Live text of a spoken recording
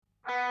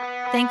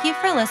Thank you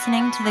for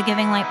listening to the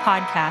Giving Light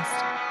podcast.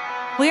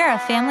 We are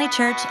a family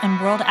church and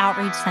world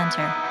outreach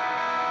center.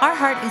 Our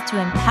heart is to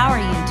empower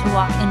you to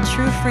walk in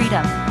true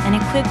freedom and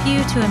equip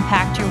you to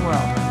impact your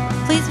world.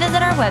 Please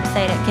visit our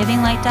website at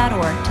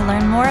givinglight.org to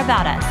learn more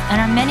about us and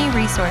our many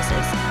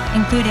resources,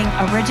 including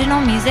original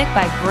music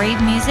by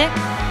Brave Music,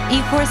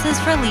 e-courses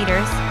for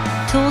leaders,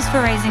 tools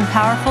for raising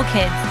powerful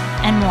kids,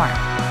 and more.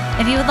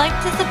 If you would like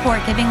to support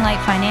Giving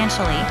Light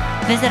financially,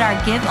 visit our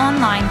Give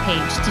Online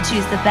page to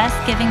choose the best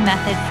giving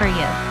method for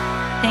you.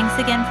 Thanks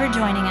again for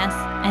joining us,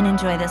 and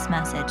enjoy this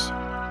message.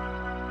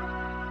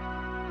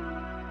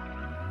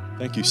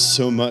 Thank you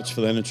so much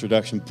for that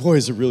introduction. Boy,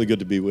 is it really good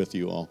to be with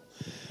you all.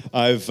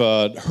 I've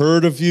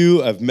heard of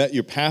you. I've met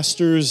your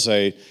pastors.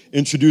 I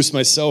introduced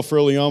myself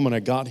early on when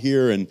I got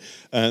here, and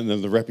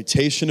the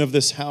reputation of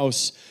this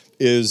house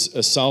is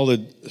a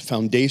solid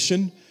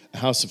foundation, a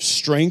house of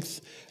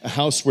strength, a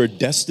house where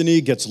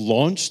destiny gets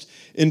launched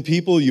in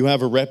people. You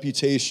have a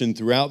reputation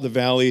throughout the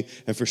valley,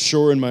 and for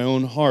sure in my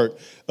own heart,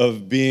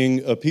 of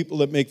being a people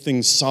that make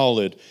things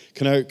solid.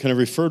 Can I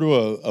refer to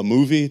a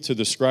movie to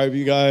describe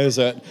you guys?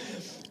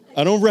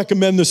 I don't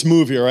recommend this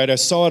movie, all right? I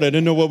saw it. I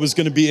didn't know what was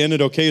going to be in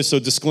it, okay? So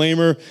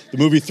disclaimer, the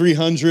movie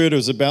 300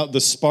 was about the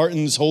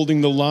Spartans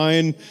holding the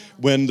line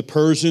when the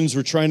Persians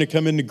were trying to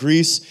come into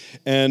Greece.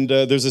 And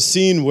there's a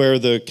scene where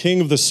the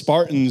king of the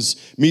Spartans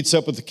meets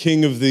up with the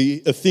king of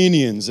the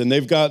Athenians. And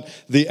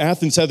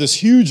Athens had this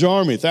huge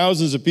army,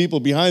 thousands of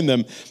people behind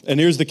them. And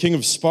here's the king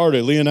of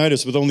Sparta,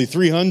 Leonidas, with only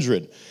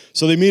 300.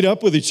 So they meet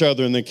up with each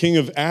other, and the king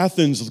of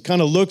Athens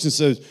kind of looks and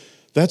says,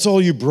 "That's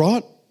all you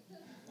brought?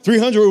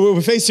 300,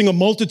 we're facing a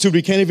multitude.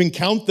 We can't even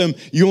count them.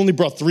 You only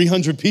brought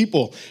 300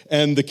 people."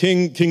 And the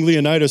King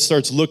Leonidas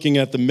starts looking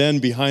at the men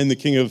behind the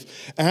king of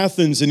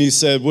Athens, and he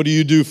said, what do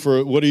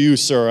you,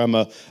 sir?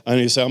 And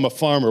he said, "I'm a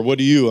farmer. What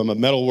are you? I'm a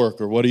metal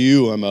worker. What are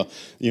you? I'm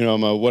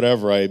a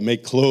whatever. I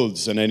make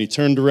clothes." And then he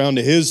turned around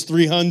to his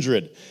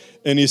 300,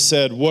 and he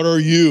said, "What are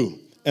you?"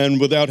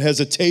 And without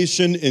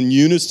hesitation, in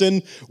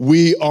unison,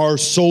 "We are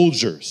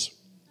soldiers."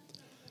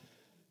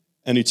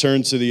 And he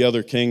turned to the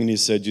other king and he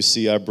said, "You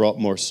see, I brought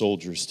more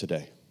soldiers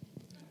today."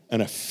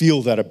 And I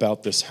feel that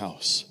about this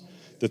house,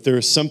 that there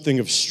is something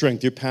of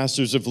strength. Your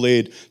pastors have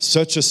laid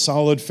such a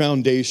solid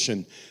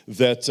foundation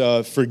that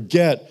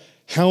forget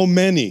how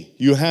many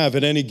you have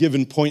at any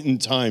given point in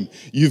time.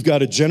 You've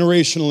got a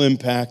generational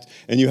impact,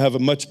 and you have a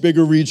much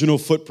bigger regional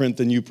footprint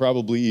than you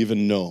probably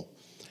even know.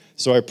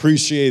 So I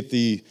appreciate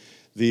the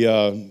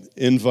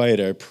invite.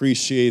 I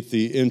appreciate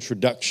the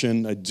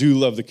introduction. I do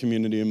love the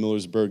community in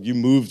Millersburg. You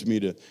moved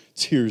me to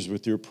tears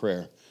with your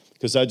prayer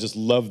because I just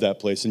love that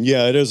place. And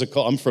yeah,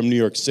 I'm from New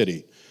York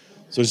City,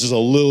 so it's just a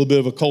little bit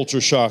of a culture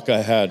shock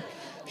I had,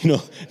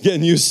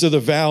 getting used to the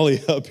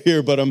valley up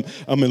here. But I'm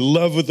in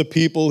love with the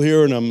people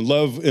here, and I'm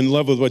in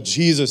love with what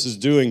Jesus is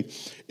doing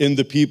in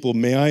the people.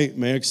 May I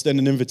extend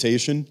an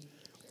invitation?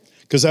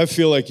 Because I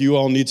feel like you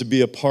all need to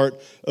be a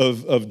part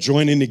of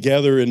joining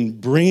together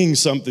and bringing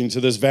something to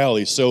this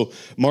valley. So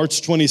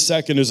March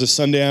 22nd is a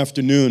Sunday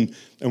afternoon,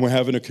 and we're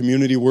having a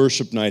community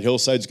worship night.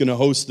 Hillside's going to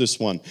host this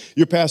one.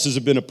 Your pastors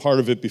have been a part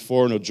of it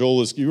before. No,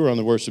 Joel, you were on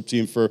the worship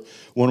team for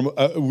one.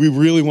 We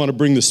really want to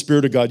bring the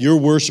Spirit of God. Your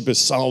worship is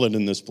solid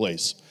in this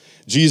place.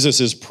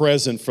 Jesus is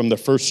present from the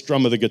first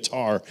strum of the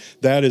guitar.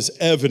 That is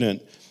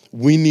evident.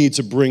 We need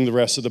to bring the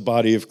rest of the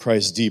body of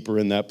Christ deeper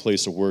in that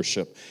place of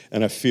worship.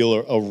 And I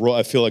feel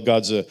like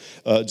God's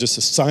just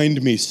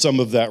assigned me some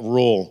of that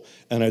role.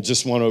 And I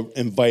just want to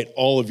invite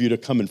all of you to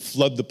come and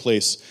flood the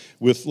place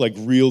with like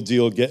real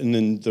deal, getting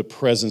in the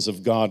presence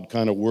of God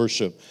kind of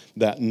worship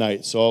that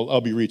night. So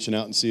I'll be reaching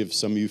out and see if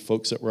some of you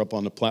folks that were up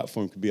on the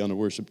platform could be on the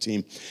worship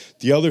team.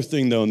 The other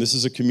thing, though, and this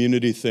is a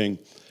community thing,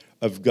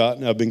 I've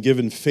been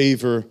given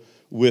favor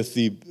with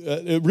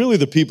really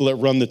the people that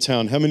run the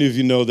town. How many of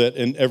you know that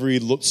in every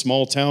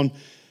small town,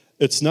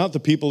 it's not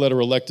the people that are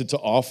elected to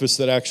office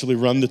that actually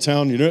run the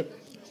town, you know?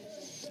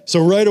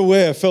 So right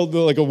away, I felt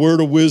like a word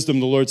of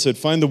wisdom. The Lord said,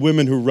 find the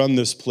women who run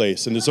this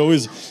place. And it's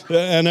always,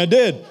 and I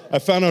did. I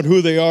found out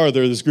who they are.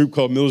 They're this group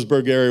called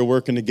Millersburg Area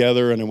Working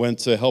Together, and I went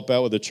to help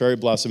out with the Cherry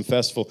Blossom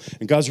Festival.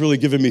 And God's really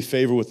given me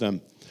favor with them.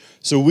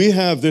 So we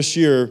have this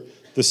year,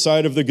 the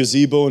side of the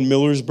gazebo in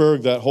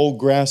Millersburg, that whole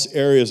grass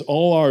area is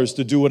all ours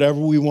to do whatever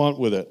we want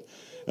with it.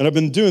 And I've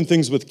been doing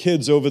things with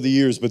kids over the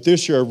years, but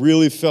this year I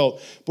really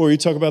felt, boy, you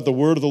talk about the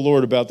word of the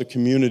Lord about the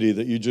community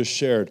that you just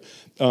shared,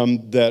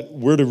 that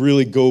we're to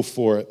really go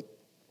for it.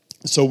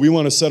 So we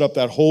want to set up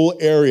that whole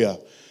area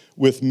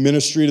with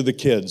ministry to the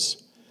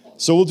kids.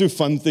 So we'll do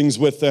fun things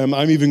with them.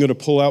 I'm even going to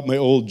pull out my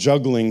old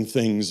juggling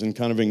things and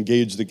kind of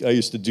engage I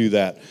used to do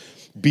that.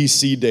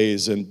 BC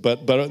days,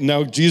 but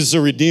now Jesus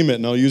will redeem it,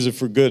 and I'll use it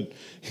for good,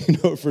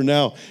 for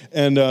now.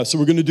 And so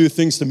we're going to do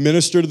things to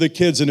minister to the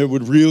kids, and it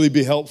would really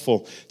be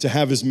helpful to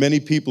have as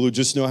many people who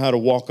just know how to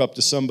walk up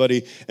to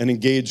somebody and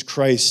engage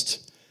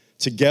Christ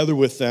together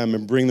with them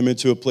and bring them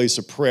into a place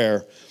of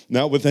prayer,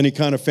 not with any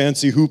kind of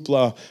fancy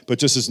hoopla, but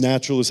just as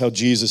natural as how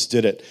Jesus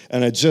did it.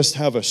 And I just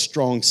have a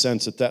strong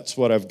sense that that's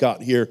what I've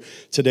got here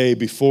today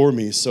before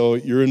me. So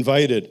you're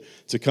invited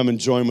to come and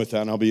join with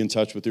that, and I'll be in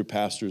touch with your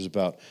pastors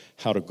about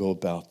how to go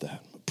about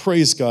that.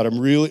 Praise God. I'm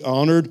really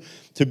honored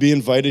to be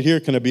invited here.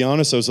 Can I be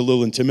honest? I was a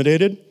little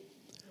intimidated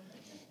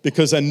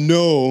because I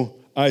know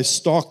I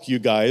stalk you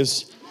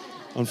guys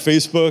on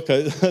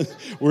Facebook.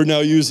 We're now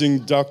using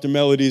Dr.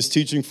 Melody's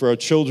teaching for our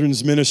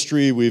children's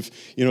ministry. We've,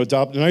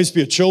 adopted. And I used to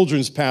be a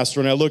children's pastor,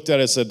 and I looked at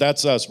it and said,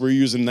 that's us. We're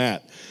using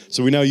that.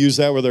 So we now use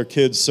that with our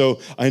kids. So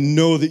I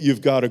know that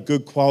you've got a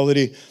good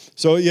quality.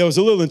 So yeah, I was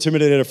a little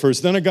intimidated at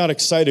first. Then I got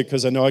excited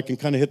because I know I can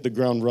kind of hit the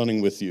ground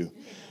running with you.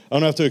 I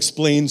don't have to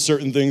explain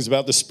certain things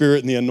about the Spirit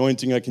and the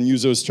anointing. I can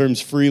use those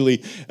terms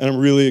freely, and I'm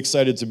really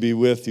excited to be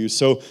with you.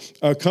 So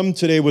I come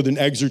today with an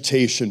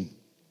exhortation,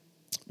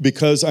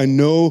 because I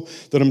know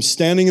that I'm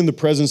standing in the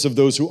presence of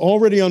those who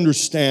already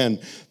understand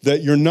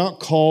that you're not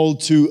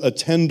called to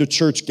attend a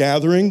church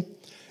gathering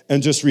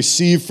and just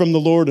receive from the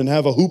Lord and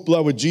have a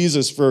hoopla with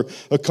Jesus for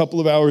a couple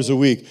of hours a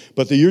week,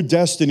 but that your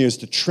destiny is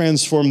to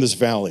transform this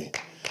valley.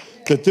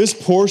 That this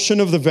portion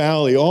of the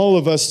valley, all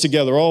of us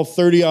together, all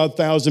 30-odd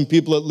thousand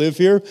people that live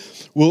here,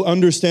 will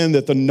understand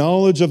that the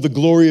knowledge of the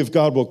glory of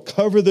God will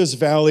cover this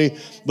valley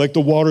like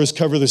the waters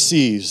cover the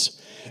seas.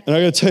 And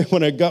I got to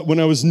tell you, when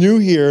I was new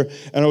here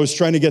and I was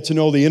trying to get to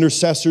know the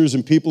intercessors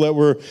and people that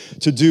were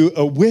to do,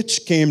 a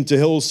witch came to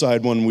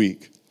Hillside one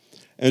week.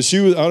 And she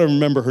was, I don't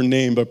remember her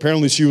name, but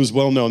apparently she was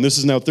well known. This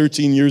is now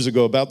 13 years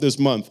ago, about this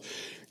month.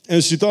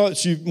 And she thought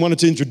she wanted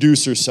to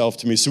introduce herself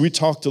to me. So we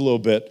talked a little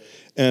bit,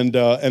 and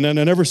then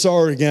I never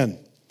saw her again.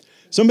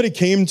 Somebody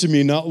came to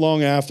me not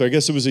long after, I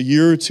guess it was a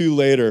year or two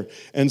later,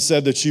 and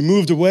said that she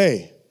moved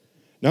away.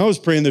 Now I was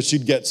praying that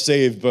she'd get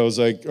saved, but I was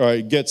like, all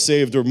right, get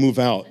saved or move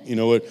out,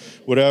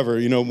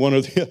 whatever, one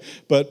of the,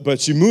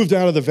 but she moved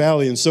out of the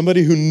valley, and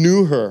somebody who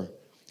knew her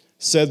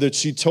said that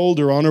she told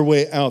her on her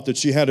way out that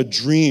she had a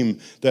dream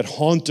that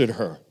haunted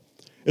her.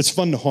 It's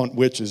fun to haunt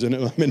witches, isn't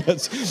it?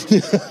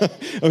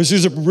 I mean,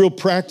 she's a real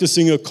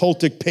practicing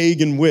occultic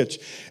pagan witch,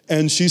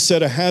 and she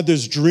said, I had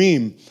this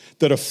dream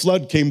that a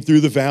flood came through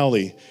the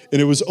valley,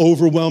 and it was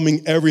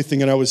overwhelming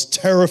everything, and I was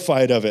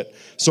terrified of it,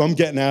 so I'm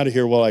getting out of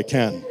here while I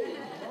can.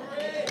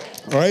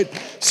 All right,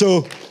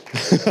 so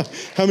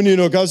how many of you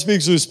know God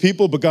speaks to his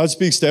people, but God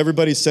speaks to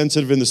everybody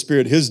sensitive in the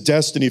Spirit. His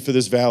destiny for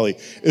this valley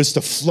is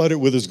to flood it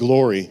with his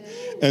glory.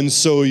 And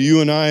so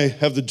you and I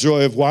have the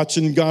joy of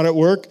watching God at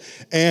work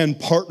and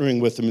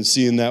partnering with him and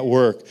seeing that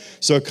work.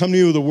 So I come to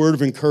you with a word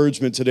of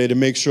encouragement today to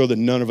make sure that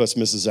none of us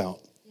misses out.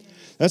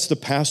 That's the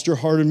pastor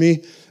heart of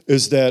me,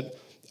 is that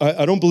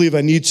I don't believe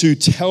I need to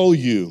tell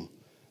you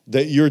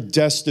that you're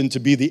destined to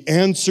be the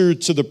answer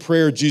to the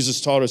prayer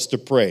Jesus taught us to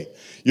pray.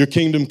 Your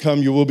kingdom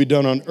come, your will be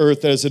done on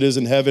earth as it is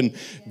in heaven.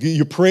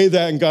 You pray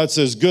that and God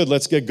says, good,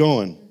 let's get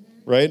going,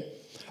 right?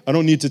 I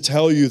don't need to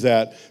tell you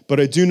that, but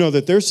I do know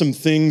that there's some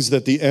things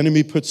that the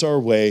enemy puts our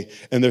way,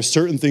 and there's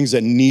certain things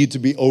that need to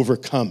be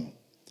overcome.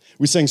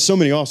 We sang so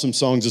many awesome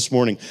songs this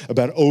morning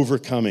about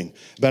overcoming,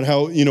 about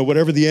how,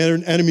 whatever the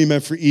enemy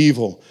meant for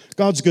evil,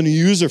 God's going to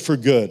use it for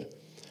good.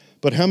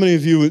 But how many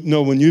of you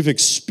know when you've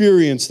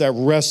experienced that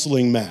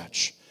wrestling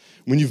match,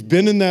 when you've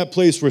been in that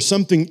place where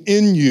something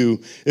in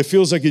you, it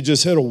feels like you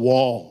just hit a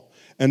wall,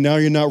 and now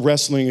you're not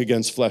wrestling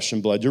against flesh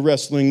and blood. You're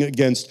wrestling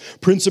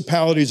against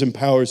principalities and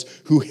powers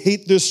who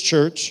hate this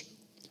church,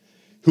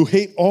 who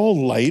hate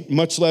all light,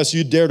 much less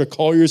you dare to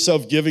call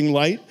yourself giving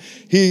light.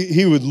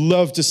 He would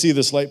love to see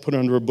this light put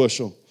under a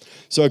bushel.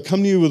 So I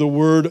come to you with a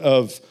word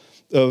of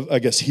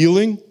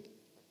healing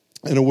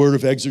and a word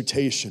of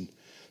exhortation.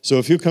 So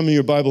if you come in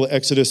your Bible to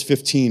Exodus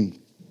 15,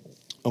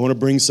 I want to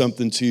bring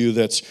something to you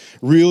that's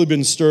really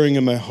been stirring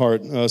in my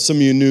heart. Some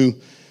of you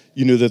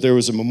knew that there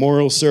was a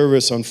memorial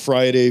service on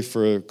Friday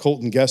for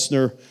Colton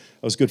Gessner. I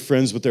was good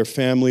friends with their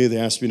family. They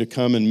asked me to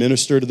come and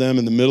minister to them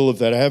in the middle of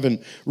that. I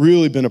haven't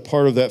really been a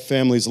part of that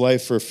family's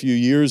life for a few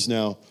years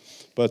now,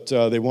 but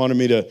they wanted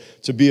me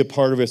to be a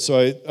part of it.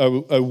 So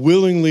I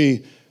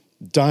willingly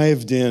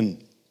dived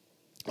in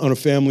on a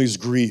family's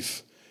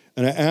grief,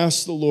 and I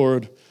asked the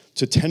Lord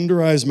to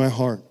tenderize my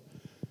heart,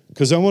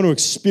 because I want to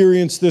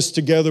experience this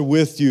together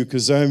with you,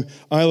 because I,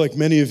 like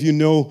many of you,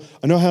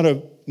 I know how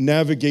to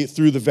navigate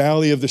through the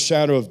valley of the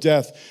shadow of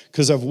death,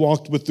 because I've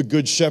walked with the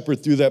Good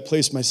Shepherd through that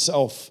place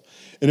myself.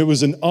 And it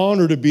was an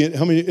honor to be,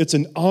 it's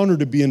an honor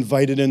to be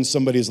invited in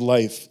somebody's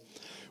life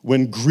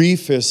when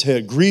grief has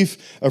hit.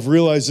 Grief, I've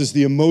realized, is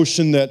the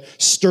emotion that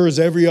stirs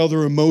every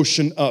other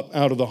emotion up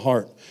out of the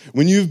heart.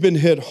 When you've been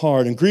hit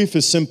hard, and grief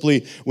is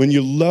simply when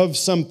you love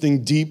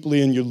something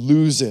deeply and you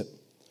lose it.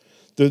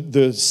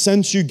 The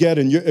sense you get,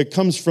 and it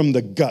comes from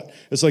the gut.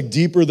 It's like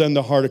deeper than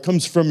the heart. It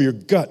comes from your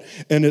gut,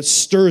 and it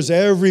stirs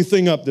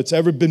everything up that's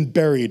ever been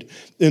buried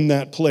in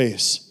that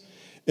place.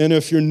 And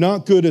if you're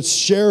not good at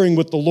sharing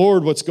with the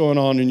Lord what's going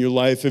on in your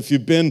life, if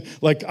you've been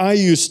like I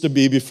used to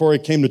be before I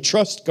came to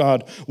trust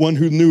God, one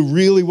who knew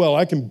really well,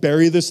 I can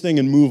bury this thing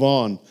and move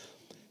on.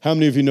 How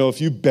many of you know if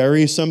you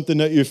bury something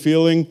that you're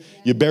feeling,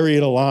 you bury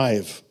it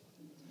alive?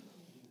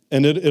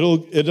 And it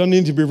doesn't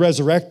need to be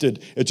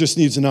resurrected. It just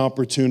needs an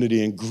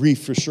opportunity, and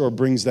grief for sure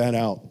brings that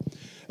out.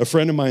 A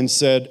friend of mine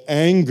said,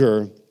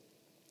 anger,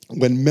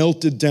 when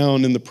melted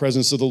down in the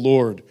presence of the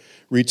Lord,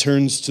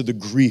 returns to the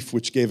grief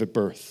which gave it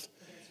birth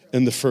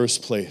in the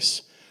first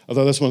place. I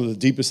thought that's one of the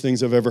deepest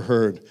things I've ever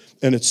heard,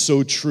 and it's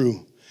so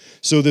true.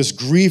 So this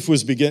grief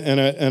was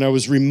and I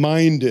was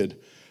reminded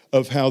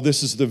of how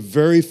this is the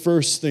very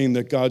first thing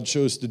that God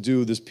chose to do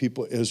with his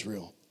people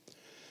Israel.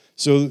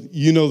 So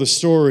you know the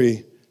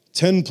story.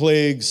 10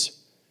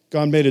 plagues,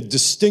 God made a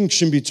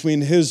distinction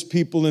between his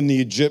people and the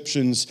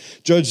Egyptians,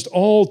 judged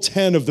all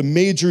 10 of the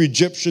major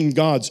Egyptian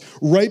gods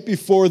right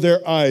before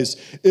their eyes.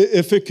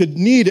 If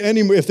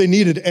they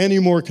needed any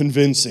more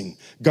convincing,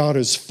 God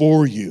is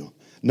for you,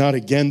 not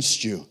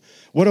against you.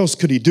 What else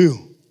could he do?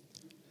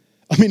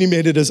 I mean, he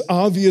made it as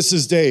obvious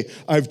as day.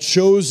 I've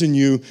chosen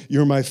you.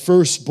 You're my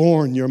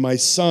firstborn. You're my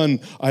son.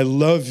 I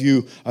love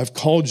you. I've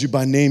called you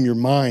by name. You're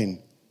mine.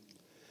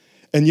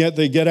 And yet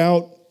they get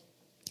out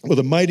with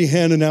a mighty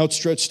hand and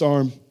outstretched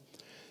arm.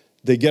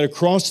 They get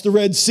across the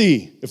Red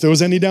Sea. If there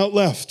was any doubt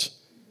left,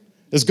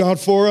 is God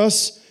for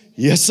us?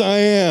 Yes, I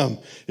am.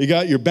 You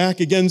got your back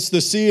against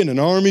the sea and an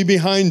army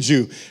behind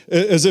you.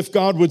 As if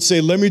God would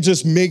say, let me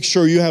just make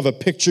sure you have a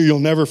picture you'll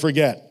never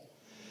forget.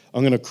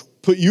 I'm going to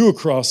put you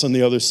across on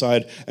the other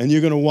side, and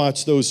you're going to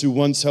watch those who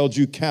once held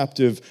you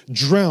captive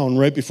drown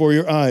right before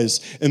your eyes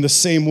in the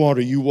same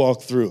water you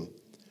walk through.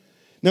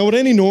 Now, would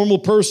any normal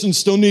person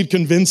still need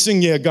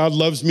convincing? Yeah, God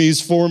loves me,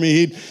 he's for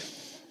me.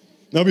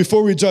 Now,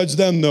 before we judge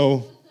them,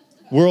 though,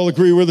 we all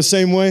agree we're the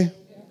same way?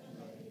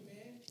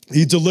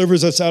 He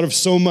delivers us out of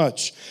so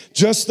much.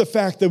 Just the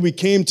fact that we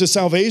came to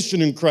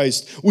salvation in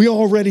Christ, we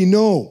already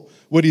know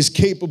what he's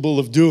capable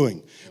of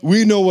doing.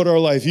 We know what our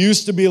life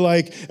used to be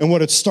like and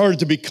what it started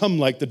to become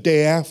like the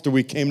day after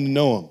we came to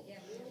know him.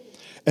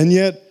 And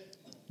yet,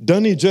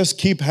 doesn't he just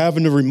keep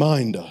having to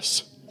remind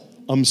us,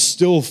 I'm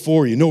still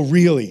for you. No,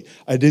 really,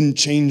 I didn't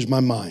change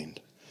my mind.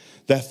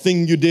 That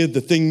thing you did,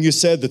 the thing you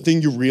said, the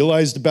thing you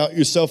realized about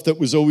yourself that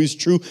was always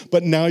true,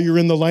 but now you're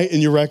in the light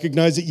and you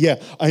recognize it.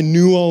 Yeah, I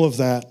knew all of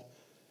that.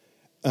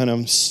 And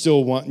I'm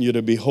still wanting you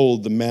to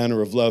behold the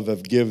manner of love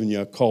I've given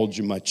you. I called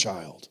you my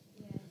child.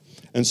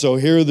 And so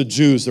here are the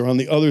Jews. They're on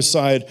the other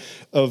side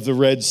of the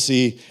Red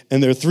Sea,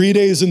 and they're 3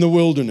 days in the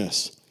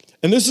wilderness.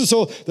 And this is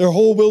their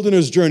whole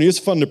wilderness journey. It's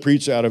fun to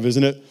preach out of,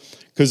 isn't it?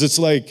 Because it's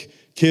like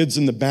kids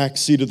in the back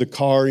seat of the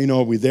car.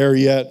 Are we there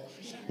yet?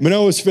 I mean, I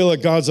always feel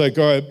like God's like,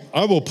 all right,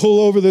 I will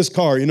pull over this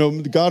car.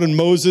 God and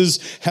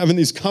Moses having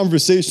these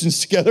conversations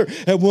together.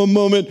 At one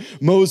moment,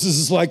 Moses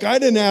is like, I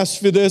didn't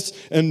ask for this.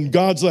 And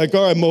God's like,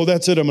 all right, Mo,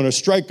 that's it. I'm going to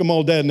strike them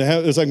all dead. And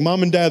it's like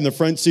mom and dad in the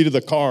front seat of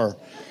the car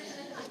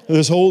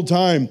this whole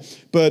time.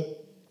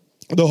 But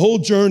the whole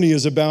journey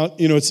is about,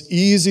 it's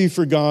easy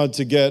for God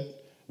to get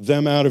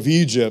them out of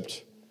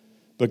Egypt,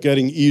 but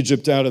getting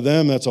Egypt out of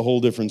them, that's a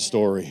whole different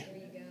story,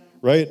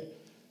 right?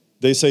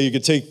 They say you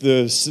could take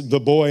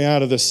the boy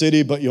out of the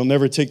city, but you'll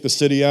never take the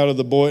city out of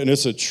the boy. And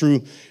it's a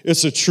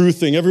true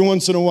thing. Every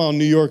once in a while,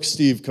 New York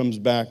Steve comes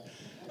back.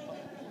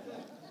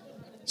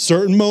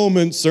 Certain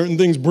moments, certain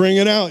things bring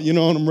it out, and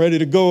I'm ready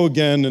to go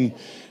again. And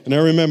I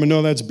remember,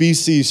 no, that's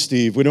BC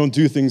Steve. We don't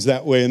do things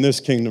that way in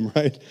this kingdom,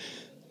 right?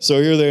 So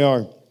here they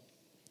are.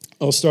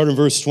 I'll start in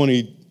verse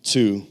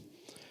 22.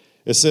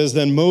 It says,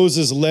 then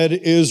Moses led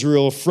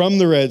Israel from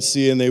the Red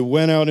Sea, and they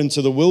went out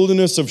into the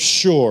wilderness of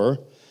Shur.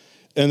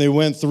 And they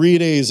went 3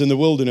 days in the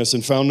wilderness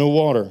and found no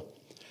water.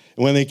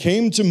 And when they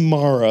came to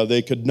Marah,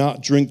 they could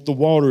not drink the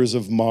waters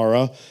of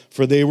Marah,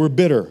 for they were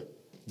bitter.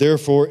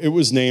 Therefore, it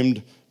was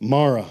named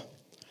Marah.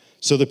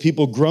 So the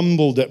people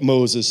grumbled at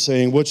Moses,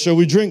 saying, what shall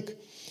we drink?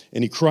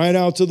 And he cried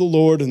out to the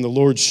Lord, and the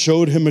Lord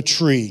showed him a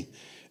tree.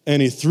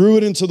 And he threw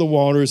it into the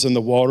waters, and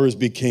the waters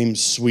became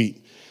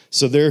sweet.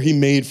 So there he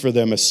made for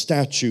them a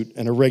statute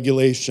and a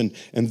regulation,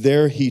 and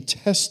there he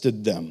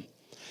tested them.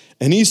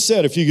 And he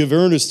said, if you give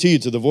earnest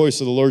heed to the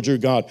voice of the Lord your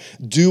God,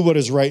 do what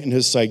is right in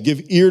his sight,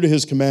 give ear to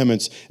his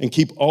commandments, and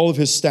keep all of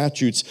his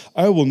statutes,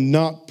 I will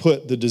not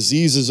put the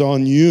diseases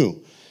on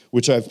you,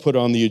 which I've put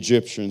on the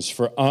Egyptians,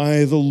 for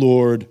I, the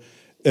Lord,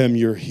 am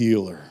your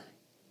healer.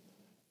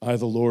 I,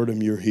 the Lord,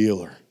 am your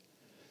healer.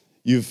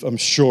 You've, I'm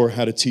sure,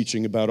 had a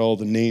teaching about all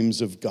the names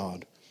of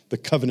God, the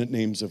covenant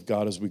names of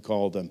God, as we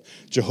call them.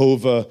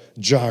 Jehovah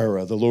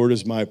Jireh, the Lord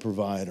is my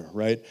provider,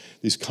 right?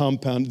 This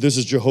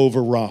is Jehovah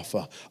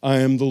Rapha. I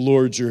am the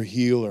Lord your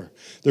healer.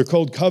 They're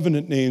called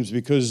covenant names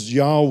because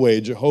Yahweh,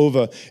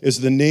 Jehovah,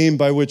 is the name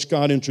by which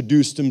God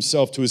introduced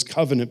himself to his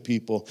covenant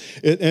people.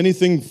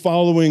 Anything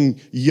following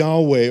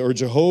Yahweh or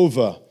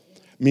Jehovah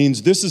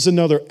means this is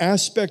another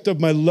aspect of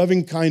my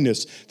loving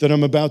kindness that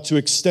I'm about to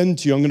extend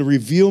to you. I'm going to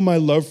reveal my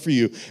love for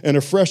you in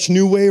a fresh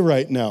new way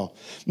right now.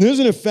 And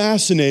isn't it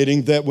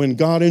fascinating that when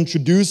God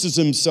introduces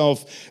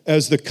himself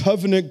as the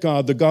covenant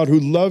God, the God who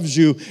loves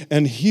you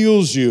and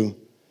heals you,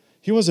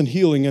 he wasn't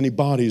healing any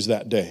bodies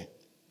that day.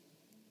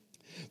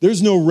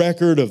 There's no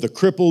record of the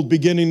crippled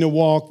beginning to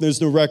walk. There's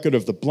no record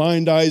of the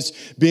blind eyes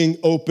being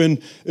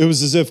opened. It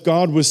was as if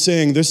God was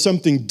saying, there's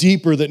something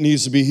deeper that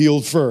needs to be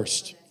healed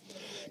first.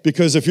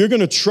 Because if you're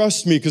going to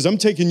trust me, because I'm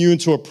taking you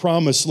into a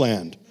promised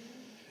land,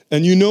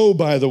 and you know,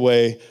 by the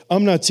way,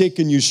 I'm not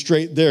taking you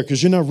straight there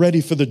because you're not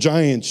ready for the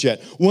giants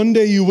yet. One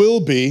day you will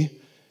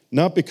be,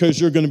 not because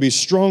you're going to be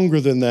stronger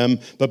than them,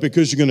 but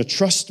because you're going to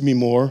trust me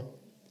more.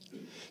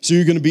 So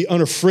you're going to be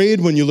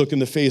unafraid when you look in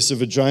the face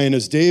of a giant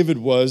as David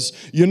was.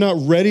 You're not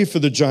ready for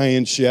the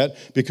giants yet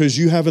because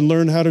you haven't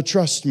learned how to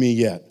trust me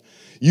yet.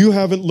 You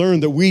haven't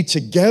learned that we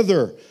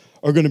together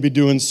are going to be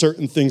doing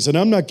certain things. And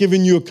I'm not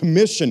giving you a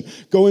commission.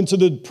 Go into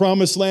the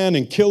promised land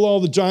and kill all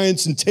the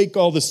giants and take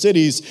all the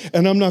cities.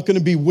 And I'm not going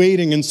to be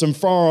waiting in some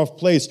far off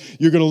place.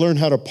 You're going to learn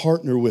how to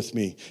partner with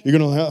me. You're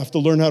going to have to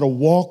learn how to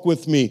walk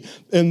with me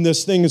in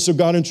this thing. And so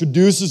God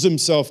introduces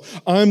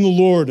himself. I'm the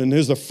Lord. And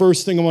here's the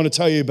first thing I want to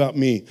tell you about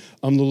me.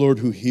 I'm the Lord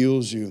who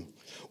heals you.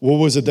 What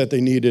was it that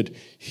they needed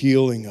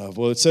healing of?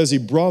 Well, it says he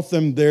brought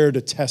them there to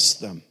test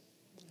them.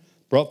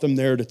 Brought them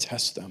there to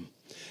test them.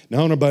 Now,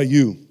 I don't know about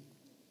you,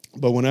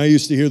 but when I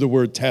used to hear the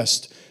word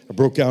test, I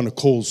broke out in a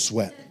cold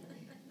sweat.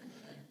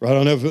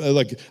 Right?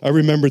 I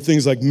remember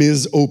things like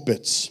Ms.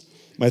 Opitz,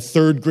 my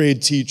third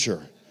grade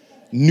teacher.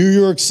 New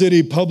York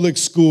City public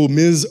school,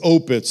 Ms.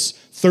 Opitz,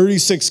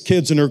 36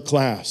 kids in her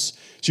class.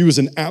 She was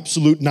an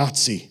absolute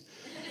Nazi.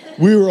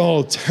 We were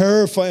all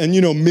terrified.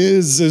 And,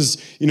 Ms. is,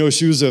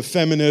 she was a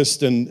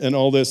feminist and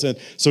all this. And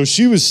so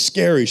she was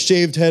scary,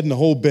 shaved head and the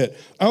whole bit.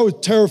 I was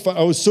terrified.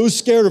 I was so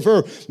scared of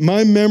her.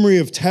 My memory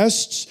of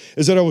tests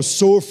is that I was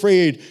so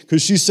afraid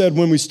because she said,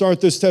 when we start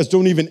this test,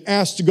 don't even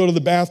ask to go to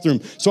the bathroom.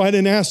 So I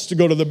didn't ask to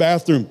go to the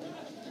bathroom.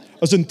 I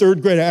was in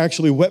third grade. I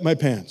actually wet my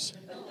pants.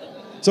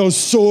 So I was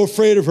so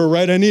afraid of her,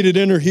 right? I needed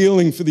inner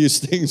healing for these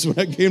things when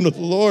I came to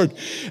the Lord.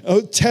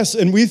 Test,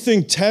 and we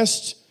think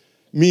test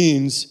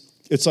means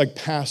it's like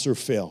pass or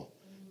fail,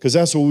 because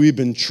that's what we've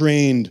been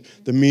trained.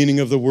 The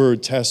meaning of the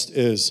word test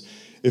is.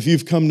 If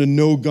you've come to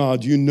know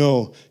God, you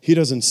know he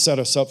doesn't set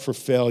us up for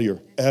failure,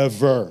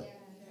 ever.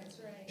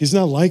 He's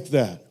not like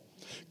that.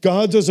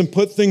 God doesn't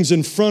put things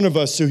in front of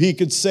us so he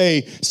could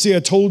say, see,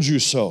 I told you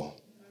so.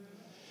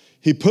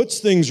 He puts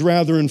things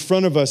rather in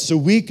front of us so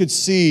we could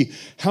see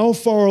how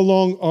far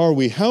along are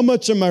we? How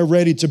much am I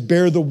ready to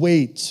bear the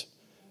weight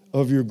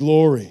of your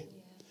glory?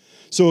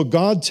 So a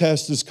God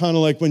test is kind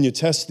of like when you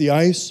test the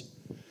ice.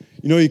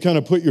 You kind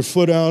of put your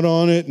foot out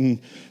on it,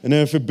 and then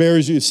if it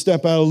bears you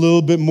step out a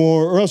little bit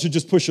more, or else you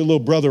just push your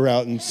little brother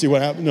out and see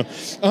what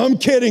happens. No, I'm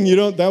kidding.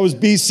 That was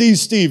BC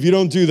Steve. You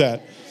don't do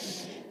that.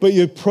 But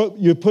you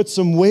put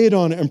some weight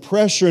on it and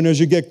pressure, and as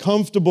you get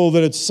comfortable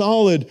that it's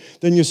solid,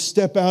 then you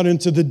step out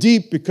into the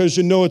deep because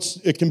you know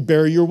it can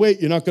bear your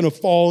weight. You're not going to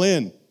fall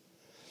in.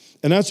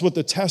 And that's what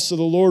the tests of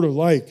the Lord are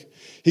like.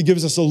 He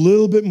gives us a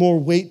little bit more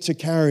weight to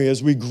carry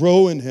as we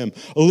grow in him,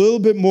 a little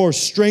bit more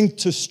strength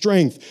to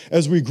strength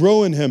as we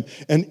grow in him.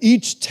 And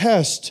each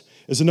test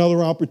is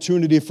another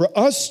opportunity for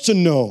us to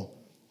know.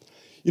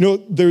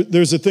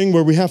 There's a thing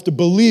where we have to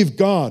believe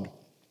God.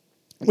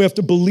 We have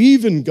to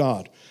believe in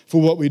God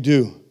for what we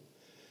do.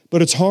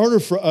 But it's harder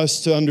for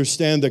us to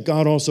understand that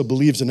God also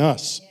believes in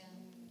us.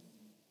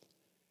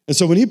 And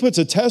so when he puts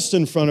a test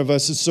in front of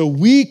us, it's so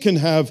we can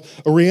have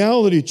a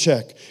reality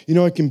check.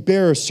 I can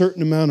bear a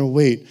certain amount of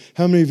weight.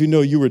 How many of you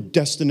know you were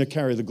destined to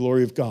carry the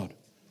glory of God?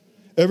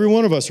 Every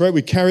one of us, right?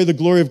 We carry the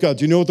glory of God.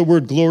 Do you know what the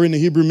word glory in the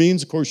Hebrew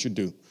means? Of course you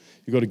do.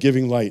 You go to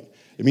Giving Light.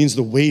 It means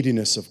the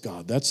weightiness of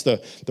God. That's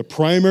the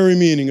primary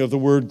meaning of the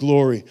word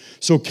glory.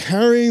 So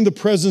carrying the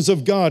presence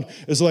of God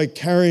is like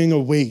carrying a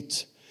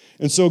weight.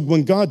 And so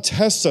when God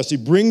tests us, he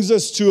brings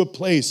us to a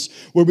place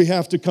where we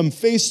have to come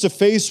face to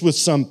face with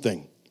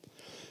something.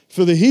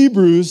 For the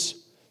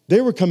Hebrews,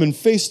 they were coming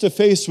face to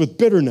face with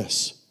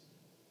bitterness.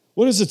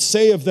 What does it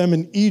say of them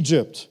in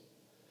Egypt?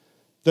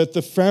 That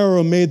the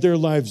Pharaoh made their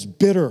lives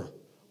bitter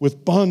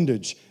with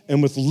bondage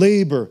and with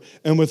labor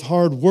and with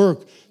hard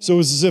work. So it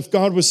was as if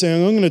God was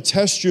saying, I'm going to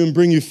test you and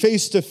bring you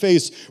face to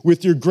face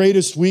with your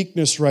greatest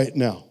weakness right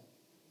now.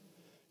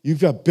 You've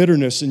got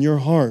bitterness in your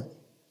heart.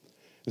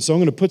 And so I'm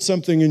going to put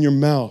something in your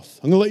mouth.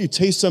 I'm going to let you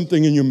taste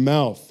something in your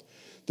mouth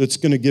that's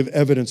going to give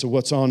evidence of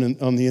what's on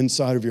the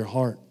inside of your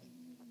heart.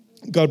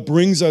 God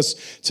brings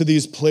us to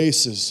these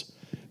places.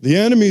 The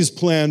enemy's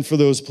plan for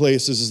those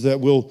places is that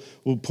we'll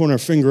point our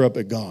finger up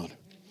at God.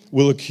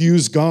 We'll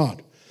accuse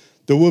God.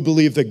 That we'll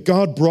believe that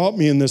God brought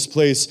me in this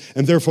place,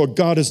 and therefore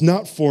God is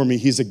not for me,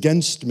 he's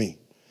against me.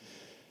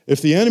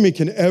 If the enemy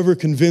can ever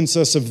convince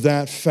us of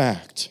that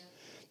fact,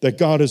 that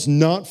God is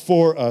not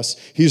for us,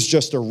 he's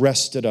just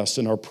arrested us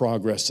in our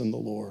progress in the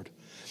Lord.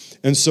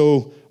 And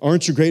so,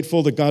 aren't you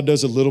grateful that God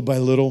does it little by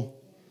little?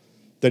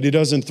 That he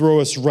doesn't throw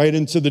us right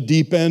into the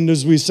deep end,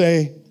 as we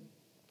say.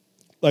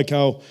 Like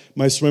how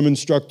my swim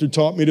instructor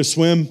taught me to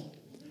swim.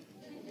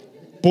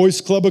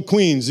 Boys Club of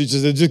Queens. He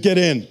just get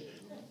in.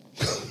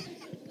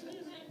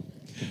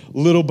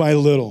 Little by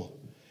little.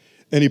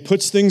 And he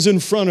puts things in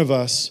front of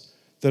us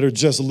that are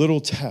just little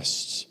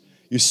tests.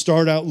 You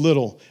start out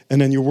little, and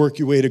then you work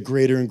your way to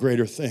greater and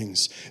greater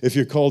things. If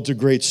you're called to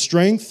great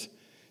strength,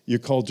 you're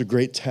called to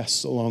great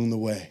tests along the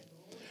way.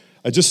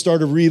 I just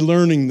started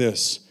relearning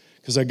this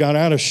because I got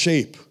out of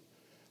shape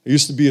I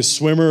used to be a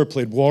swimmer,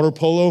 played water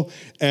polo,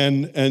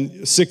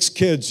 and 6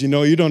 kids,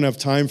 you don't have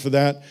time for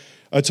that.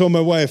 I told my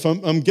wife,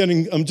 I'm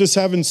just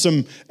having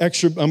some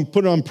extra, I'm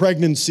putting on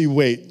pregnancy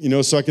weight,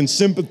 so I can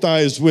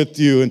sympathize with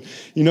you. And,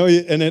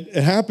 and it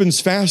happens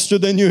faster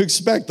than you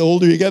expect. The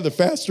older you get, the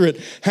faster it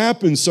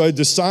happens. So I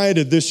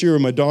decided this year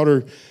when my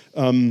daughter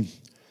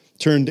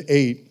turned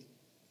 8,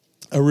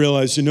 I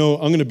realized, I'm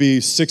going to be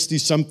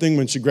 60-something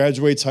when she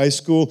graduates high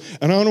school,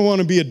 and I don't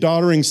want to be a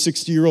doddering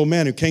 60-year-old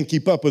man who can't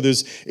keep up with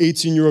his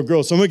 18-year-old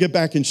girl. So I'm going to get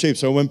back in shape.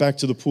 So I went back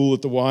to the pool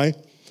at the Y,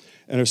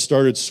 and I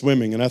started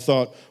swimming. And I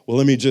thought, well,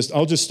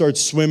 I'll just start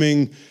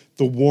swimming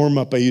the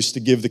warm-up I used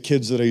to give the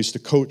kids that I used to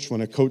coach when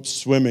I coached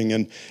swimming.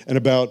 And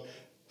about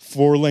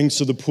 4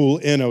 lengths of the pool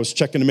in, I was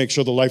checking to make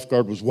sure the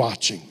lifeguard was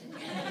watching.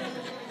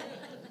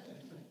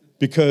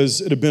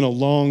 Because it had been a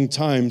long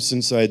time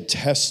since I had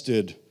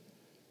tested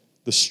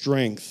the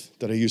strength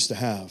that I used to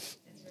have.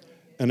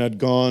 And I'd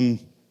gone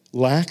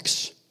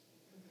lax.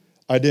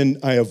 I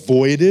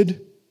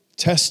avoided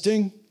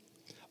testing.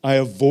 I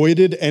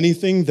avoided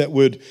anything that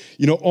would,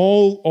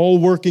 all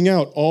working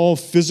out, all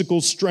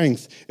physical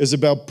strength is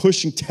about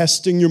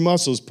testing your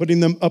muscles, putting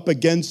them up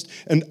against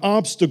an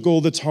obstacle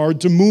that's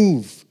hard to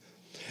move.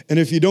 And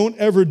if you don't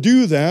ever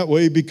do that,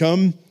 well, you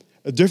become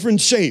a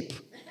different shape,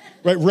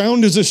 right?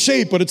 Round is a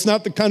shape, but it's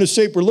not the kind of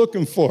shape we're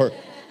looking for.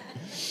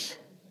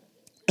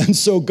 And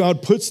so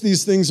God puts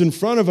these things in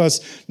front of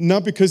us,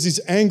 not because he's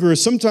angry.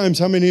 Sometimes,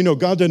 how many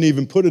God doesn't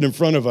even put it in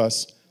front of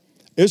us?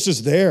 It's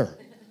just there.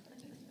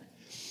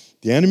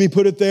 The enemy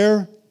put it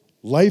there.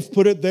 Life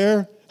put it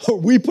there.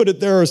 We put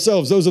it there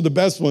ourselves. Those are the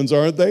best ones,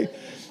 aren't they?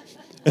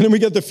 And then we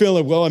get the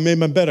feeling, well, I made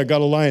my bed. I got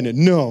to lie in it.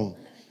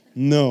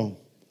 No.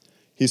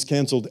 He's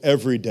canceled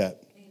every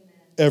debt. Amen.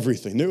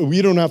 Everything.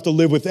 We don't have to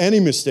live with any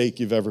mistake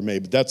you've ever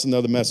made. But that's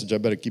another message. I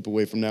better keep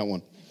away from that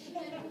one.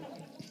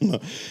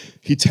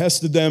 He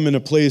tested them in a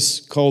place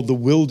called the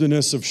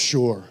wilderness of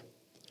Shur.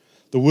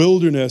 The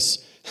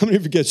wilderness. How many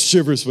of you get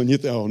shivers when you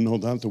think, oh, no,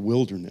 not the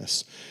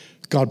wilderness?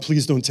 God,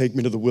 please don't take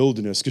me to the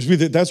wilderness.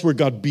 Because that's where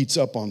God beats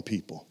up on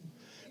people.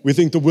 We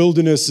think the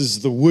wilderness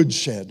is the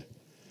woodshed.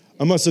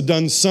 I must have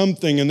done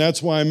something, and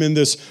that's why I'm in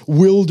this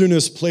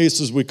wilderness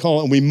place, as we call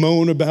it. And we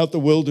moan about the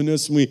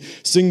wilderness, and we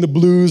sing the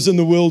blues in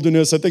the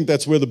wilderness. I think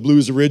that's where the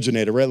blues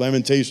originated, right?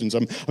 Lamentations.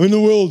 I'm in the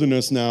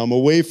wilderness now. I'm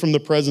away from the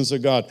presence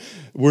of God.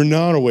 We're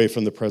not away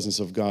from the presence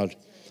of God.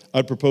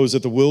 I'd propose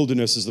that the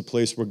wilderness is the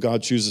place where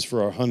God chooses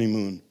for our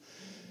honeymoon.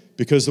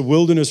 Because the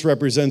wilderness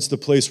represents the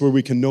place where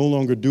we can no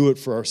longer do it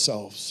for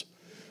ourselves.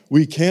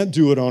 We can't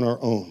do it on our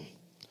own.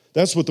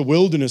 That's what the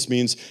wilderness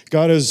means.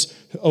 God has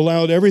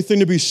allowed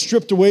everything to be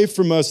stripped away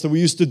from us that we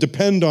used to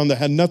depend on that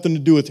had nothing to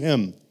do with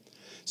him,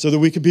 so that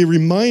we could be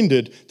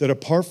reminded that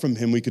apart from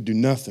him, we could do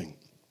nothing.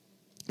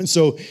 And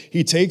so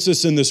he takes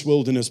us in this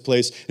wilderness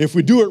place. And if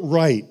we do it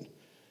right,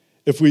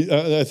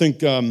 I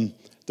think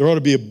there ought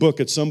to be a book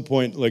at some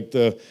point, like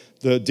the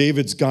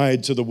David's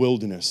Guide to the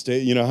Wilderness.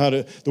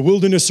 The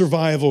Wilderness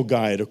Survival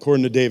Guide,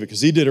 according to David,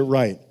 because he did it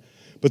right.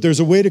 But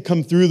there's a way to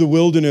come through the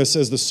wilderness,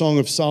 as the Song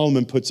of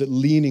Solomon puts it,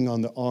 leaning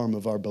on the arm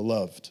of our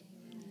beloved.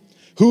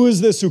 Who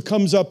is this who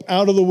comes up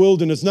out of the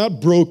wilderness,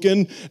 not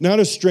broken, not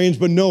estranged,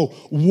 but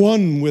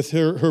one with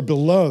her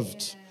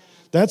beloved?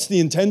 That's the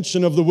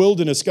intention of the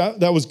wilderness.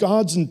 That was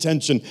God's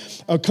intention.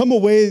 Come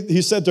away,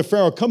 he said to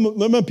Pharaoh, come,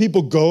 let my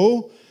people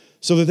go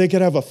so that they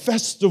could have a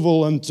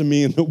festival unto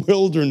me in the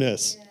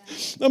wilderness.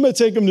 I'm going to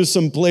take them to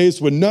some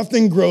place where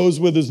nothing grows,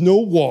 where there's no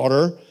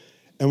water,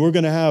 and we're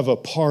going to have a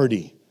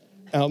party.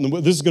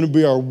 This is going to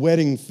be our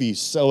wedding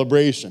feast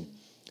celebration.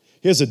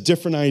 He has a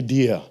different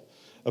idea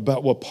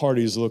about what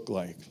parties look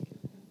like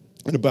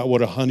and about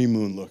what a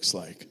honeymoon looks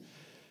like.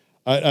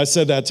 I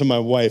said that to my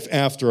wife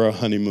after our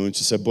honeymoon.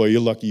 She said, boy, you're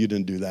lucky you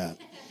didn't do that.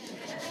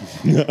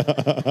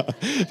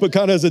 But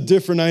God has a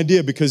different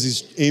idea because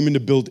he's aiming to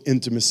build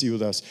intimacy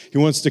with us. He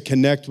wants to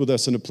connect with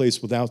us in a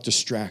place without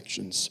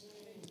distractions.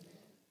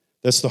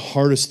 That's the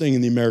hardest thing in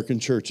the American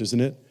church,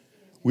 isn't it?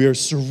 We are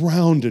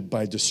surrounded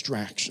by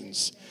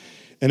distractions.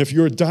 And if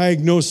you're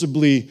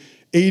diagnosably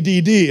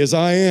ADD, as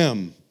I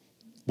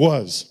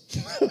was,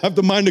 I have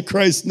the mind of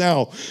Christ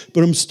now,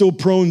 but I'm still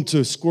prone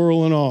to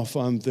squirreling off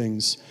on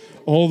things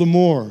all the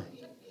more.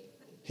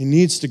 He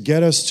needs to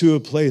get us to a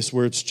place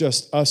where it's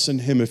just us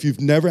and him. If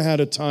you've never had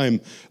a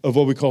time of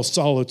what we call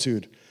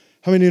solitude,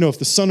 how many of you know if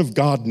the Son of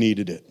God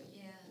needed it?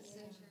 Yeah, so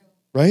true.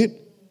 Right?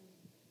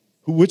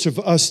 Which of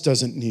us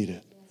doesn't need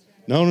it?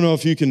 Now, I don't know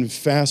if you can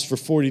fast for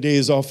 40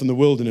 days off in the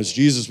wilderness.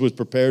 Jesus was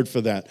prepared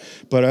for that.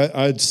 But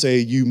I'd say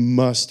you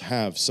must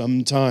have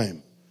some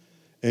time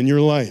in your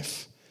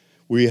life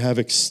where you have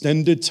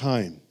extended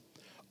time,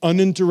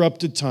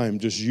 uninterrupted time,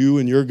 just you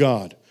and your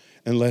God,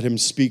 and let him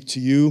speak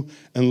to you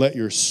and let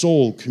your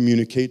soul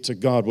communicate to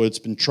God what it's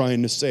been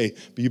trying to say,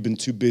 but you've been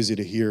too busy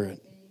to hear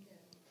it.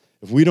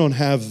 If we don't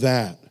have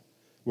that,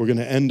 we're going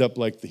to end up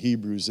like the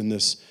Hebrews in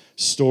this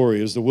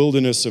story. Is the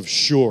wilderness of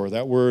Shur.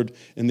 That word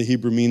in the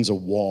Hebrew means a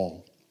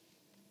wall.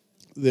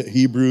 The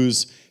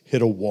Hebrews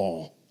hit a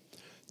wall.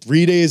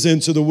 3 days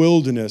into the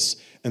wilderness,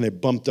 and they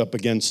bumped up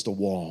against the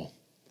wall.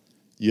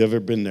 You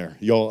ever been there?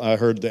 Y'all, I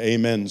heard the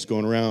amens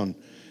going around.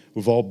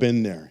 We've all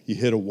been there. You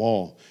hit a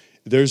wall.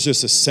 There's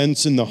just a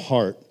sense in the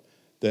heart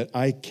that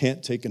I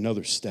can't take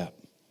another step.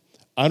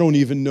 I don't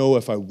even know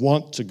if I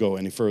want to go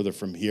any further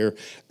from here.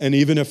 And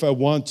even if I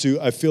want to,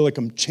 I feel like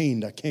I'm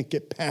chained. I can't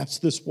get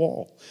past this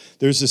wall.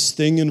 There's this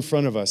thing in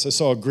front of us. I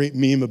saw a great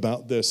meme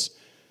about this.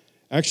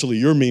 Actually,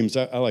 your memes,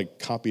 I like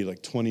copied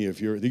like 20 of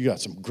you got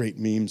some great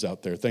memes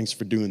out there. Thanks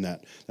for doing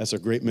that. That's a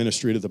great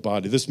ministry to the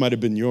body. This might have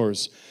been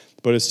yours,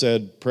 but it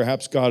said,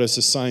 perhaps God has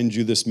assigned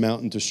you this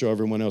mountain to show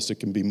everyone else it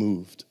can be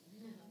moved.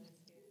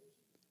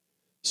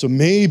 So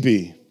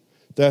maybe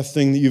that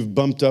thing that you've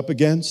bumped up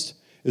against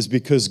is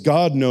because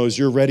God knows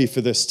you're ready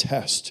for this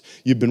test.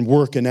 You've been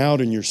working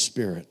out in your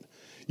spirit.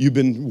 You've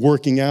been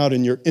working out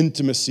in your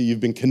intimacy.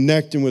 You've been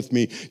connecting with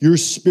me. Your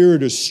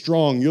spirit is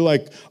strong. You're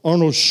like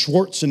Arnold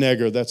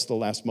Schwarzenegger. That's the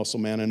last muscle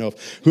man I know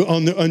of. Who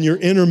on your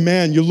inner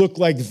man, you look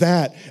like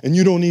that, and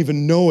you don't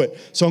even know it.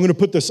 So I'm going to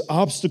put this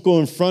obstacle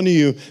in front of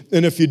you,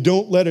 and if you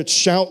don't let it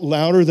shout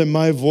louder than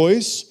my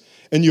voice,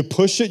 and you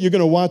push it, you're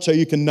going to watch how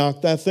you can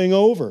knock that thing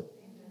over.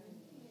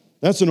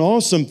 That's an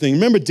awesome thing.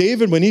 Remember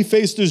David, when he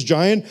faced his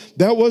giant,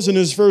 that wasn't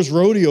his first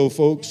rodeo,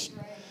 folks.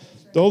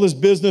 All this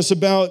business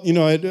about,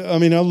 I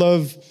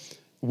love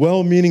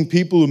well-meaning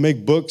people who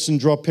make books and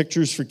draw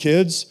pictures for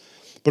kids.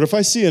 But if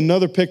I see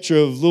another picture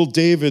of little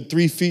David,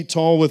 3 feet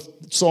tall with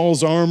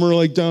Saul's armor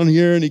like down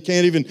here, and he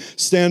can't even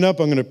stand up,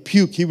 I'm going to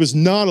puke. He was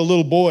not a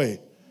little boy.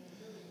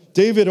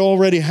 David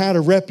already had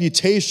a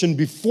reputation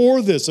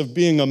before this of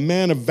being a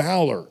man of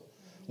valor.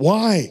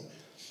 Why?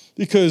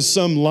 Because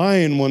some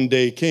lion one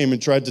day came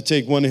and tried to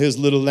take one of his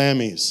little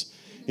lammies.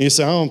 And he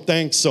said, I don't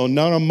think so,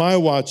 not on my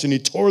watch. And he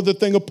tore the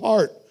thing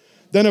apart.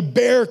 Then a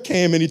bear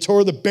came and he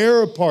tore the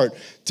bear apart.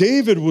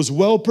 David was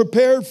well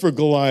prepared for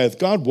Goliath.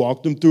 God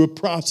walked him through a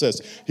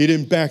process. He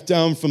didn't back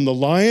down from the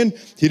lion.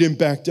 He didn't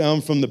back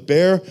down from the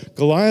bear.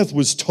 Goliath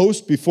was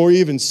toast before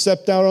he even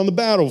stepped out on the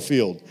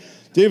battlefield.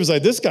 David's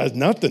like, this guy's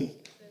nothing.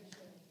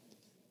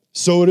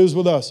 So it is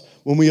with us.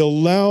 When we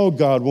allow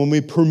God, when we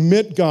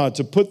permit God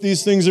to put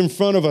these things in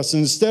front of us,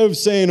 instead of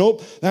saying,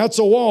 oh, that's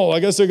a wall,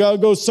 I guess I got to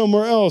go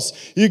somewhere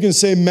else, you can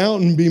say,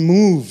 mountain be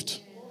moved.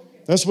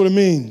 That's what it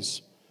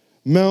means.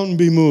 Mountain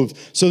be moved.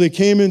 So they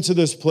came into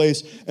this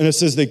place, and it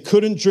says they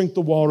couldn't drink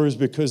the waters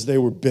because they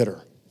were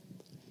bitter.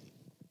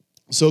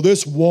 So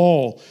this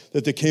wall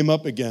that they came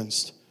up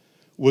against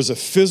was a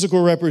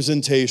physical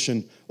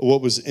representation of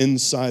what was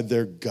inside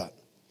their gut,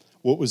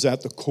 what was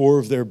at the core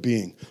of their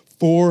being.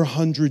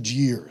 400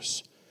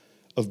 years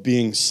of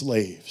being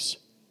slaves.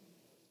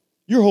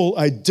 Your whole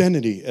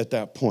identity at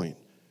that point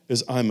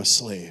is I'm a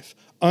slave.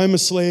 I'm a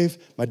slave.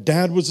 My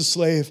dad was a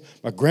slave.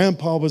 My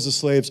grandpa was a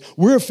slave.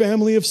 We're a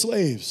family of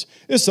slaves.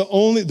 It's the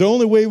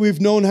only way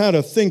we've known how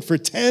to think for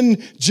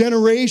 10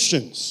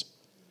 generations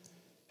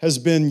has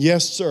been,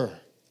 yes, sir.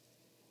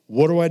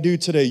 What do I do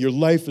today? Your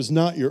life is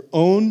not your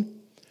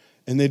own.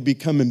 And they'd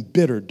become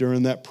embittered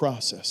during that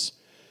process.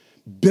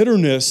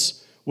 Bitterness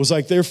was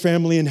like their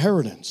family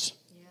inheritance.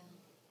 Yeah.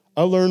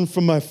 I learned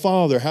from my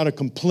father how to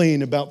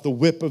complain about the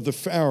whip of the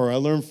Pharaoh. I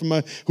learned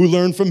who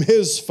learned from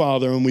his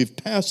father, and we've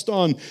passed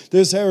on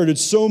this heritage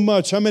so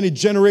much. How many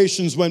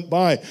generations went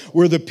by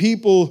where the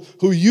people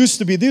who used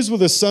to be, these were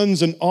the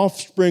sons and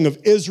offspring of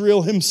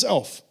Israel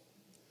himself.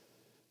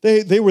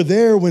 They were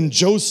there when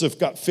Joseph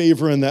got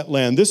favor in that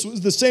land. This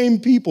was the same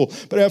people,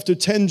 but after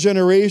 10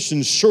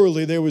 generations,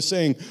 surely they were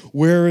saying,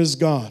 where is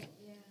God?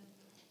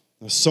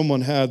 Yeah.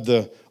 Someone had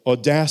the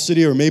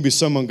audacity, or maybe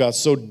someone got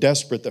so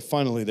desperate that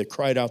finally they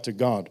cried out to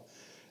God,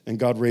 and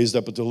God raised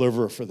up a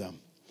deliverer for them.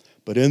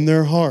 But in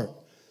their heart,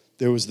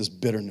 there was this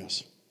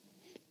bitterness.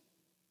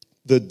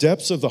 The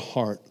depths of the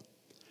heart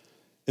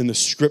in the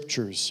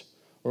scriptures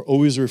are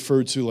always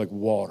referred to like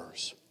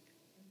waters.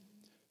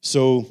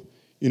 So,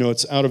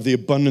 it's out of the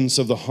abundance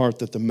of the heart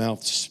that the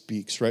mouth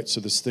speaks, right? So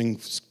this thing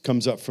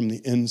comes up from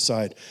the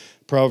inside.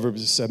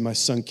 Proverbs said, my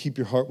son, keep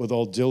your heart with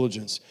all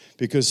diligence,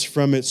 because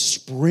from it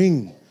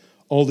spring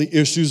all the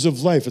issues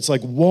of life. It's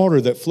like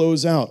water that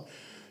flows out.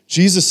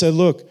 Jesus said,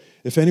 look,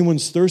 if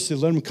anyone's thirsty,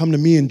 let him come to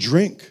me and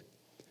drink.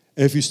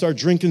 And if you start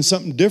drinking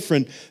something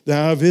different, then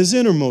out of his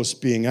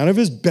innermost being, out of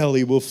his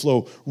belly will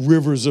flow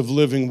rivers of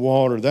living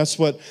water. That's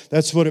what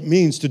it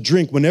means to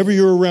drink. Whenever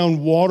you're around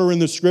water in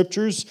the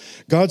scriptures,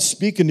 God's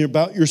speaking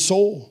about your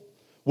soul.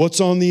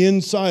 What's on the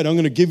inside? I'm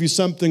going to give you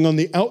something on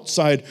the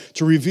outside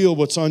to reveal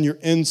what's on your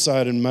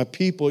inside. And my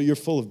people, you're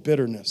full of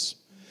bitterness.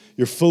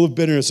 You're full of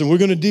bitterness. And we're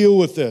going to deal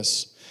with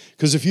this.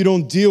 Because if you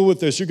don't deal with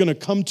this, you're going to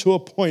come to a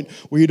point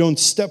where you don't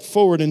step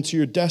forward into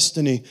your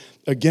destiny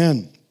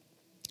again.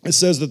 It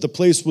says that the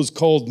place was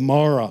called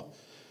Mara.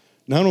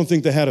 Now, I don't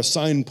think they had a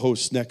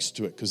signpost next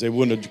to it because they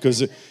wouldn't,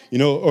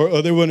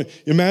 or they wouldn't.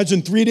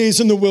 Imagine 3 days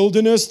in the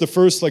wilderness, the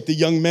first, like the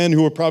young men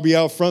who were probably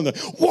out front,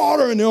 the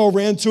water, and they all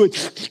ran to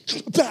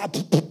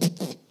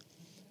it,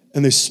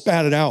 and they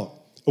spat it out.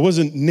 It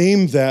wasn't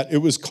named that. It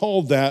was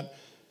called that.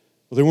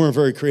 Well, they weren't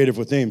very creative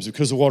with names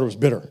because the water was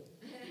bitter.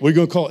 What are you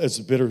going to call it? It's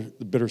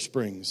the bitter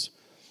springs.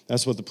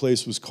 That's what the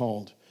place was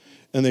called.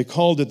 And they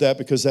called it that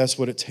because that's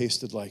what it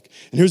tasted like.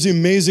 And here's the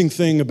amazing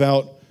thing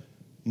about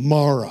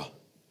Mara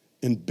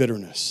in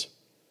bitterness.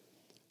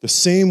 The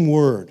same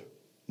word,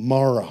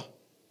 Mara,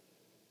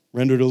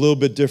 rendered a little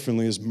bit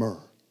differently is myrrh.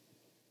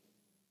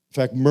 In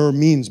fact, myrrh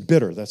means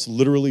bitter. That's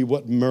literally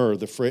what myrrh,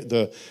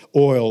 the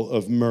oil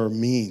of myrrh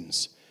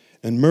means.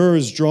 And myrrh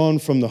is drawn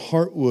from the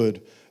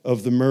heartwood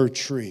of the myrrh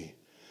tree.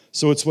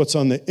 So it's what's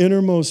on the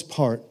innermost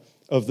part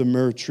of the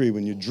myrrh tree.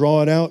 When you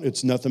draw it out,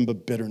 it's nothing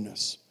but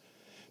bitterness.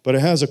 But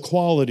it has a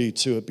quality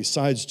to it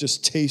besides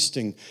just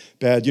tasting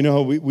bad. You know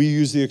how we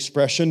use the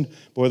expression,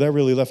 boy, that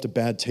really left a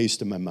bad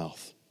taste in my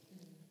mouth.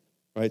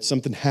 Right?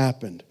 Something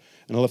happened,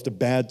 and it left a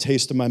bad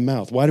taste in my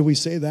mouth. Why do we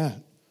say that?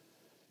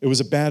 It was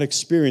a bad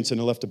experience,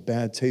 and it left a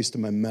bad taste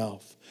in my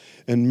mouth.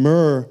 And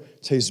myrrh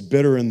tastes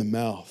bitter in the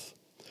mouth,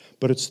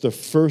 but it's the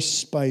first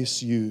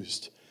spice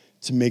used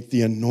to make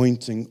the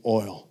anointing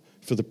oil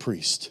for the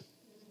priest.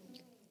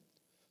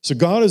 So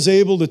God is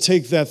able to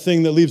take that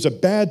thing that leaves a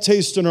bad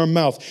taste in our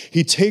mouth.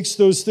 He takes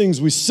those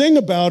things, we sing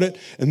about it,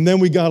 and then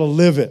we got to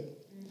live it.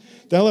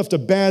 That left a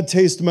bad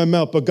taste in my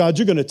mouth. But God,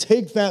 you're going to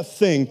take that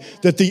thing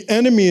that the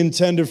enemy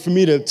intended for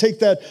me to take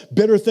that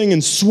bitter thing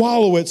and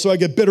swallow it so I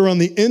get bitter on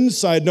the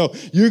inside. No,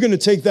 you're going to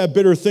take that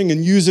bitter thing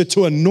and use it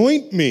to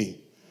anoint me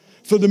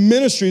for the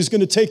ministry. He's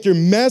going to take your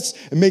mess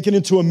and make it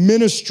into a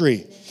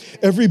ministry.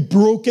 Every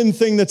broken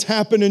thing that's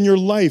happened in your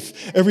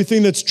life,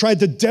 everything that's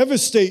tried to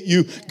devastate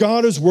you,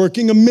 God is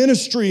working a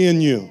ministry in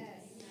you.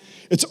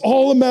 It's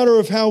all a matter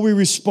of how we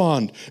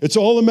respond. It's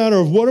all a matter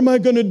of what am I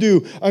going to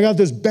do? I got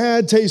this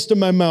bad taste in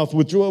my mouth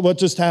with what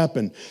just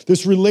happened.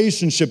 This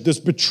relationship, this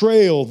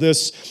betrayal,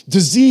 this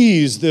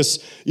disease, this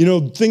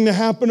thing that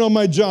happened on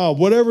my job,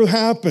 whatever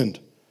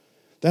happened.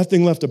 That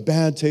thing left a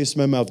bad taste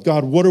in my mouth.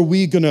 God, what are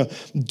we going to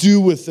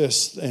do with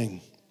this thing?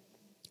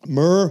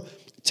 Myrrh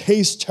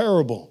tastes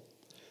terrible,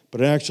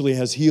 but it actually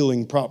has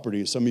healing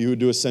properties. Some of you who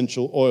do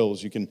essential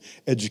oils, you can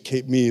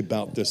educate me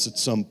about this at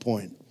some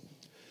point.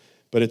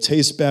 But it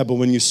tastes bad, but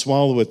when you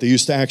swallow it, they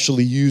used to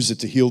actually use it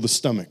to heal the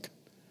stomach.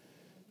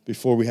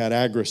 Before we had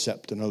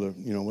Agricept and other,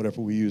 whatever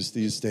we use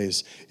these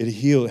days. It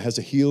has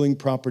a healing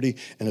property,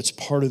 and it's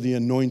part of the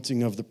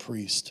anointing of the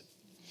priest.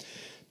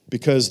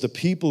 Because the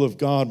people of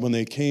God, when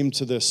they came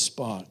to this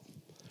spot,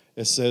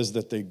 it says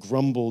that they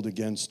grumbled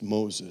against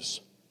Moses.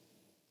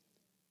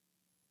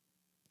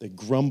 They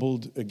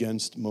grumbled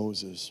against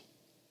Moses.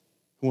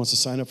 Who wants to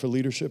sign up for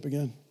leadership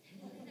again?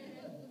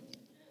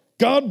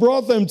 God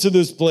brought them to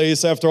this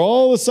place after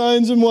all the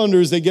signs and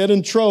wonders. They get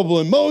in trouble,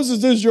 and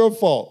Moses, this is your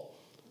fault.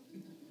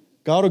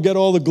 God will get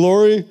all the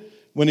glory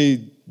when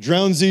he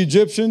drowns the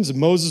Egyptians, and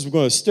Moses, we're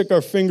going to stick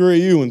our finger at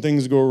you when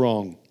things go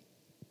wrong.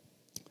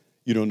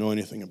 You don't know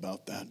anything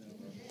about that.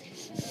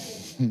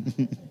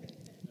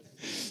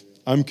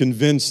 I'm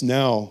convinced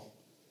now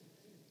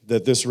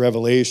that this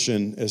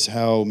revelation is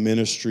how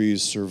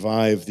ministries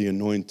survive the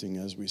anointing,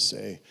 as we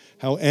say.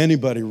 How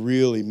anybody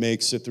really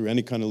makes it through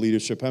any kind of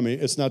leadership. I mean,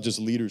 it's not just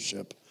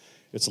leadership,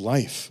 it's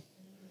life.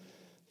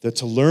 That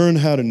to learn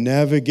how to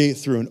navigate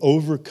through and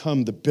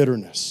overcome the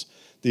bitterness,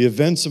 the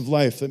events of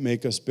life that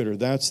make us bitter,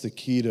 that's the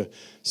key to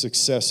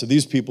success. So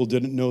these people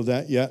didn't know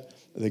that yet.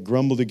 They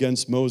grumbled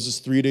against Moses,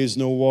 3 days,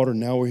 no water.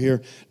 Now we're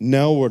here.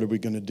 Now what are we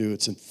going to do?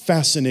 It's a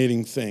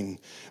fascinating thing.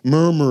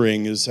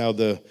 Murmuring is how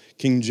the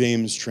King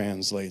James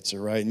translates it,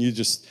 right? And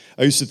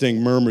I used to think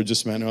murmur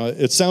just meant,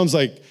 it sounds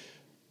like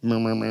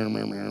murmur,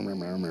 murmur, murmur,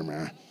 murmur,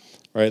 murmur,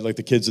 right? Like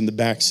the kids in the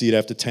back seat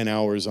after 10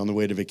 hours on the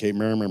way to vacation,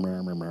 murmur,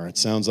 murmur, murmur. It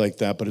sounds like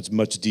that, but it's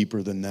much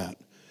deeper than that.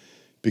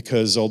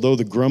 Because although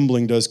the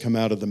grumbling does come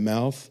out of the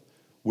mouth,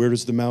 where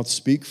does the mouth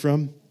speak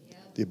from?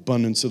 The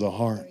abundance of the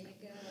heart.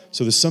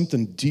 So there's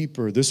something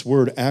deeper. This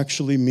word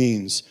actually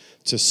means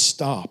to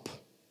stop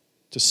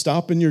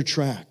in your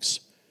tracks.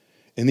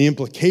 And the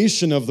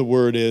implication of the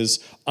word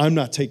is, I'm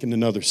not taking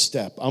another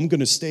step. I'm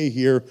going to stay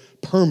here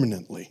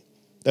permanently.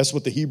 That's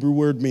what the Hebrew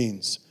word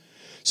means.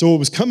 So what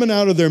was coming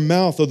out of their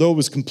mouth, although it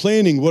was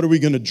complaining, what are we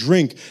going to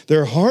drink?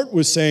 Their heart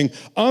was saying,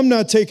 I'm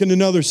not taking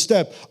another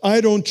step.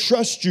 I don't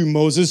trust you,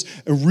 Moses.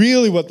 And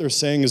really what they're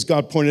saying, as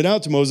God pointed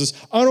out to Moses,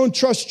 I don't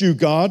trust you,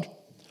 God.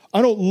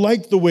 I don't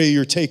like the way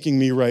you're taking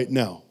me right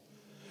now.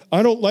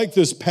 I don't like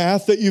this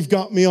path that you've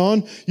got me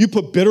on. You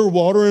put bitter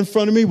water in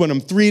front of me when I'm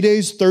 3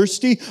 days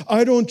thirsty.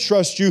 I don't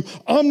trust you.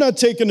 I'm not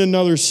taking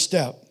another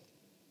step.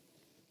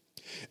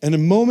 And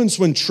in moments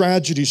when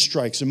tragedy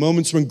strikes, in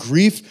moments when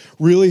grief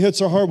really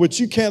hits our heart, which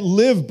you can't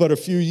live but a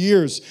few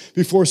years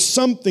before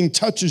something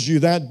touches you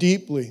that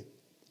deeply,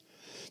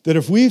 that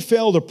if we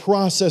fail to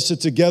process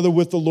it together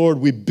with the Lord,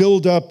 we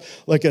build up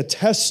like a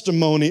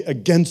testimony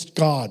against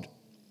God.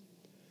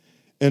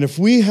 And if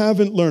we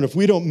haven't learned, if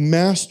we don't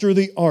master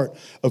the art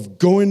of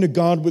going to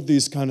God with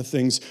these kind of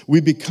things, we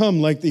become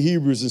like the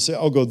Hebrews and say,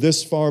 I'll go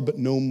this far, but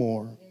no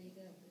more.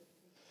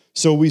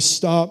 So we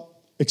stop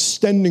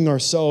extending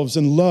ourselves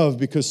in love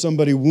because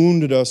somebody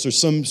wounded us or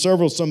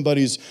several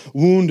somebodies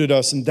wounded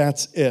us, and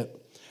that's it.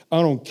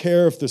 I don't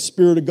care if the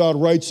Spirit of God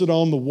writes it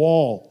on the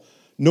wall.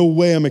 No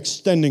way I'm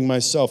extending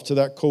myself to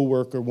that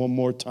coworker one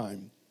more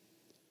time.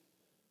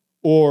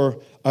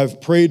 Or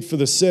I've prayed for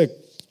the sick,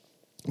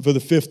 for the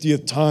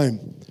 50th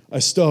time, I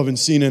still haven't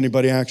seen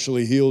anybody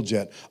actually healed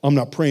yet. I'm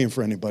not praying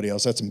for anybody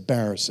else. That's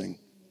embarrassing.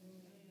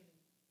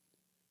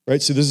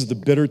 Right? So this is the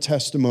bitter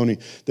testimony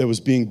that was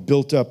being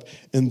built up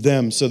in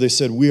them. So they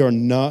said, we are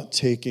not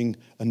taking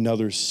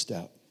another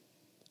step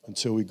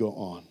until we go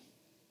on.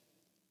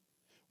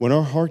 When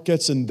our heart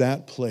gets in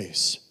that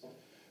place,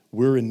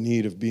 we're in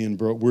need of being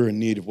broke. We're in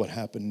need of what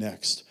happened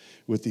next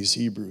with these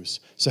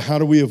Hebrews. So how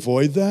do we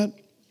avoid that?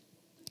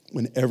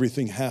 When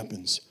everything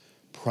happens,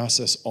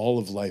 process all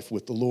of life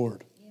with the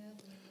Lord.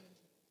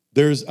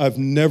 I've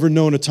never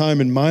known a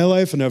time in my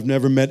life, and I've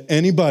never met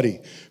anybody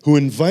who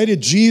invited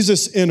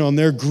Jesus in on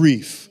their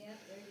grief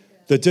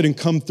that didn't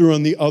come through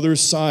on the other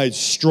side,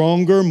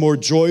 stronger, more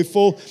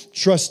joyful,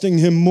 trusting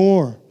him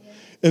more.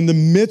 In the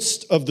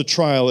midst of the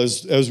trial,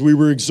 as we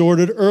were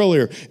exhorted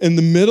earlier, in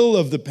the middle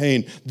of the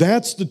pain,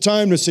 that's the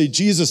time to say,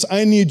 Jesus,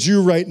 I need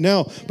you right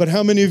now. But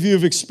how many of you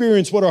have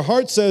experienced what our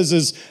heart says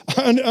is,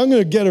 I'm going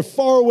to get as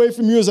far away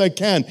from you as I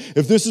can.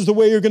 If this is the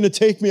way you're going to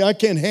take me, I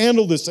can't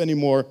handle this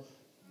anymore.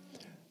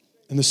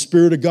 And the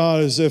Spirit of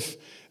God, as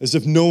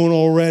if no one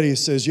already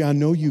says, yeah, I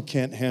know you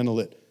can't handle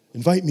it.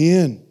 Invite me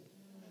in.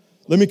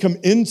 Let me come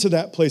into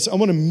that place. I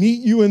want to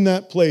meet you in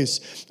that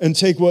place and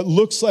take what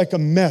looks like a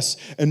mess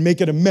and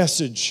make it a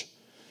message.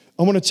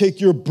 I want to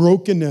take your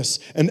brokenness,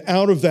 and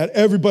out of that,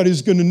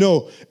 everybody's going to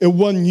know it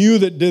wasn't you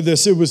that did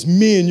this. It was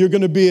me, and you're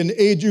going to be an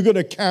aid. You're going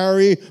to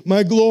carry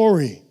my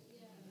glory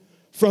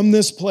from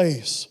this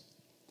place.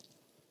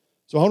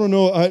 So I don't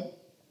know. I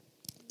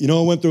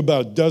went through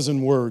about a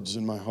dozen words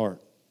in my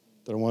heart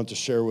that I want to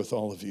share with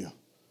all of you.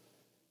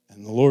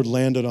 And the Lord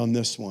landed on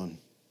this one.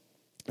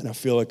 And I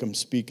feel like I'm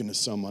speaking to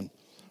someone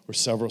or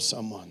several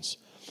someones.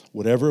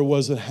 Whatever it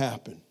was that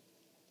happened,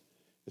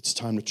 it's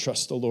time to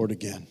trust the Lord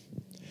again.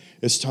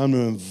 It's time to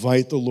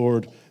invite the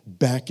Lord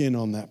back in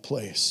on that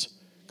place.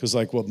 Because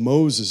like what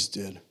Moses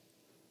did,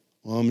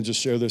 well, let me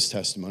just share this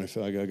testimony. I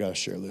feel like I got to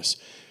share this.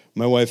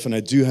 My wife and I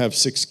do have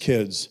 6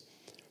 kids,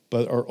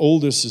 but our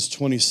oldest is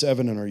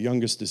 27 and our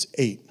youngest is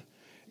 8.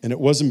 And it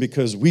wasn't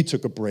because we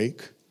took a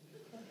break.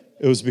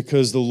 It was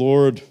because the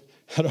Lord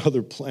had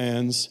other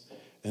plans,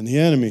 and the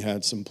enemy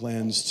had some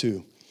plans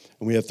too.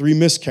 And we had 3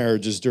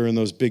 miscarriages during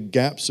those big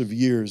gaps of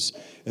years.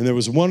 And there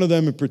was one of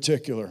them in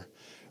particular.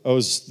 I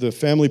was the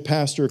family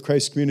pastor at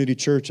Christ Community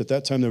Church. At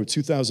that time, there were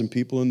 2,000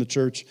 people in the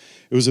church.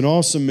 It was an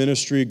awesome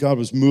ministry. God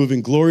was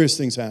moving, glorious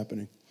things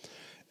happening.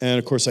 And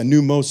of course, I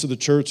knew most of the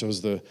church. I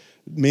was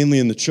mainly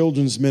in the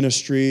children's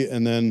ministry.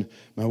 And then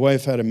my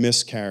wife had a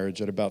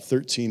miscarriage at about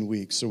 13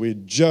 weeks. So we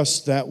had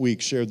just that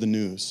week shared the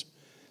news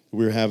that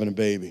we were having a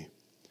baby.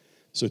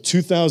 So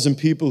 2,000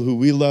 people who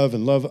we love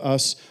and love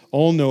us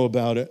all know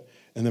about it.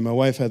 And then my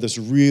wife had this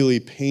really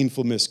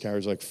painful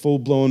miscarriage, like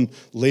full-blown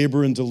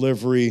labor and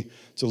delivery,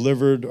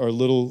 delivered our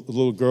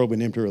little girl. We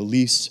named her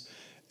Elise.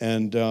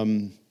 And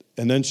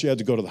then she had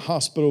to go to the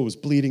hospital, was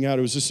bleeding out.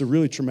 It was just a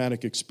really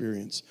traumatic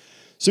experience.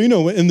 So,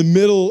 in the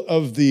middle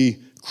of the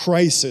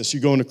crisis, you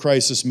go into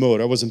crisis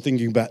mode. I wasn't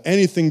thinking about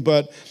anything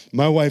but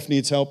my wife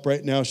needs help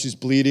right now. She's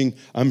bleeding.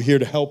 I'm here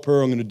to help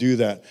her. I'm going to do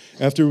that.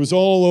 After it was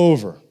all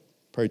over,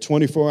 probably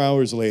 24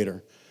 hours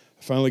later,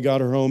 I finally got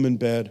her home in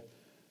bed.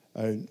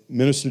 I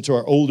ministered to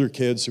our older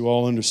kids who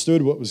all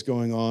understood what was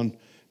going on,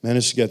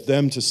 managed to get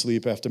them to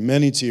sleep after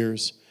many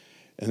tears,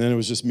 and then it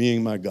was just me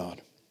and my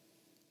God.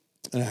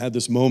 And I had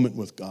this moment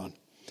with God.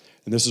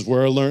 And this is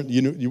where I learned,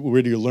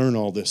 where do you learn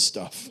all this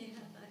stuff?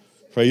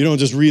 Right? You don't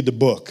just read the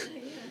book,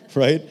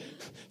 right?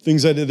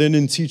 Things that they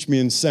didn't teach me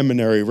in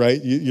seminary,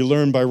 right? You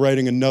learn by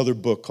writing another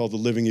book called The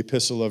Living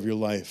Epistle of Your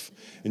Life.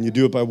 And you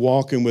do it by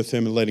walking with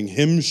him and letting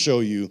him show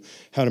you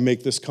how to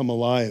make this come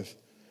alive.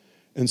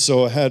 And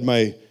so I had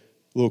my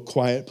little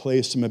quiet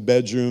place in my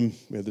bedroom.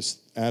 We had this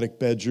attic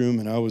bedroom,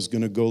 and I was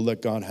going to go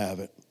let God have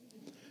it.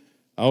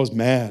 I was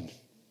mad.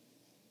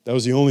 That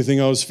was the only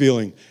thing I was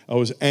feeling. I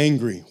was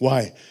angry.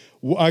 Why?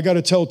 I got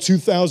to tell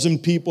 2,000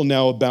 people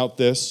now about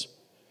this.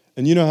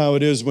 And you know how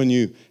it is when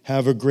you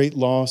have a great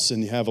loss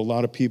and you have a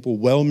lot of people,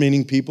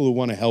 well-meaning people who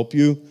want to help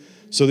you.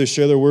 So they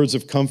share their words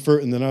of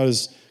comfort, and they're not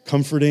as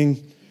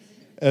comforting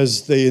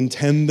as they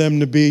intend them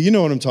to be. You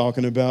know what I'm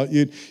talking about.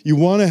 You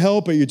want to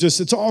help, but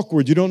it's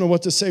awkward. You don't know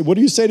what to say. What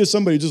do you say to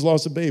somebody who just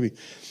lost a baby?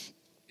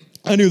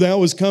 I knew that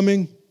was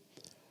coming.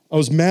 I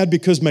was mad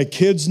because my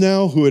kids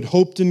now, who had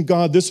hoped in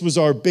God, this was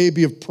our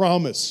baby of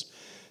promise.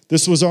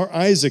 This was our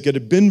Isaac. It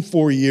had been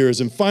 4 years,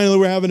 and finally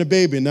we're having a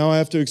baby, and now I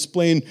have to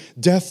explain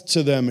death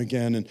to them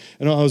again. And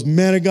I was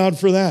mad at God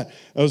for that.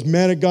 I was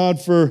mad at God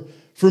for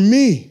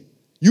me.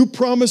 You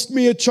promised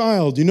me a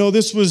child.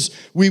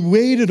 We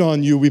waited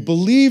on you. We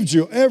believed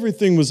you.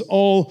 Everything was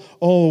all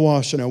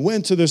awash. And I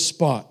went to this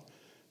spot.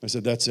 I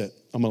said, that's it.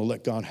 I'm going to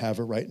let God have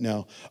it right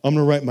now. I'm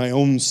going to write my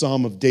own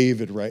Psalm of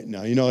David right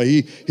now.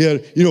 He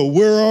had,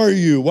 where are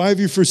you? Why have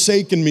you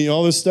forsaken me?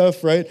 All this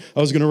stuff, right? I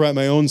was going to write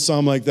my own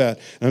Psalm like that.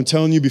 And I'm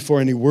telling you, before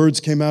any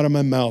words came out of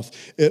my mouth,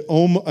 I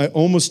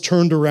almost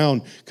turned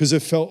around because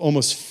it felt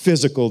almost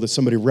physical that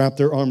somebody wrapped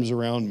their arms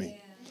around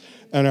me.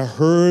 And I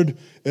heard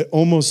it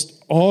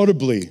almost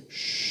audibly,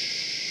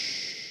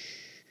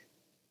 shh,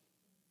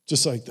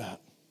 just like that.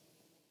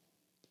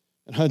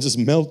 And I just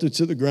melted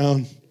to the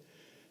ground,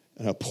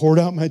 and I poured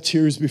out my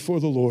tears before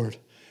the Lord.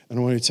 And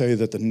I want to tell you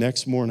that the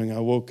next morning I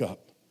woke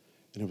up,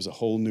 and it was a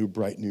whole new,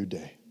 bright new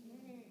day.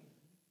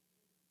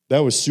 That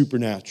was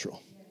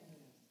supernatural.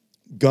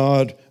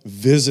 God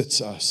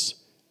visits us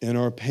in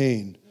our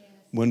pain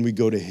when we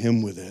go to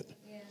him with it.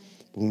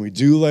 When we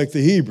do like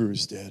the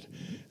Hebrews did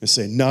and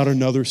say, not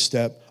another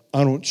step,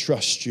 I don't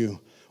trust you.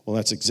 Well,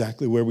 that's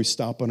exactly where we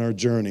stop on our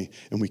journey,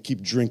 and we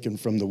keep drinking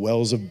from the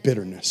wells of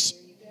bitterness,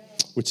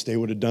 which they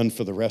would have done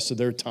for the rest of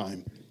their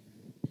time.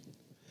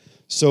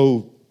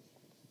 So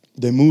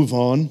they move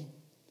on.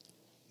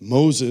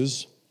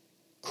 Moses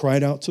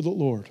cried out to the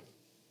Lord.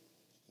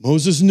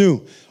 Moses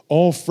knew.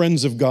 All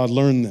friends of God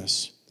learn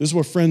this. This is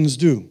what friends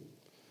do.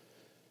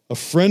 A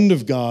friend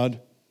of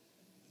God,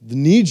 the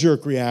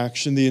knee-jerk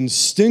reaction, the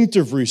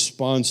instinctive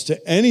response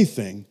to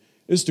anything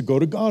is to go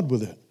to God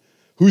with it.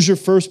 Who's your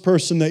first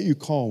person that you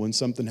call when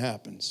something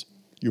happens?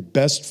 Your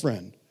best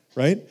friend,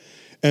 right?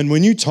 And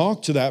when you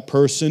talk to that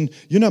person,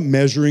 you're not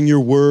measuring your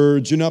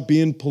words. You're not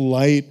being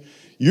polite.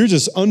 You're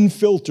just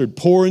unfiltered,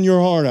 pouring your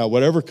heart out,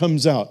 whatever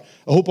comes out.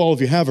 I hope all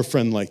of you have a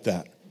friend like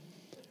that.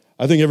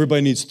 I think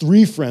everybody needs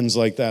 3 friends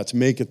like that to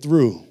make it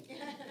through.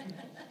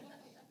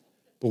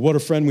 But what a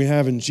friend we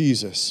have in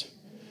Jesus.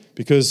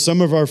 Because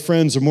some of our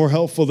friends are more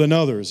helpful than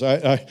others.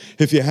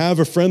 If you have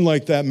a friend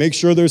like that, make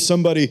sure there's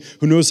somebody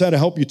who knows how to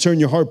help you turn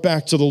your heart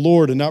back to the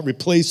Lord and not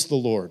replace the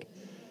Lord.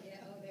 Yeah,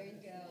 there you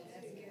go.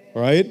 That's good.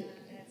 All right?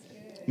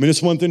 I mean,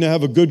 it's one thing to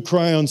have a good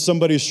cry on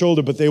somebody's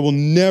shoulder, but they will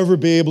never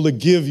be able to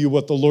give you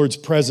what the Lord's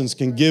presence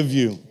can give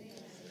you.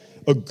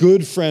 A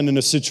good friend in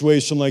a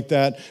situation like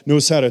that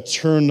knows how to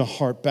turn the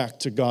heart back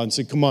to God and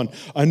say, come on,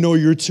 I know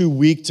you're too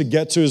weak to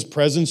get to his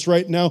presence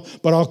right now,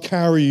 but I'll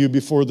carry you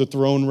before the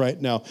throne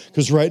right now,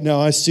 because right now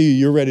I see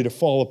you're ready to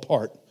fall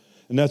apart.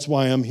 And that's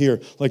why I'm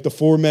here. Like the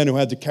 4 men who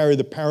had to carry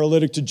the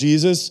paralytic to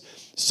Jesus,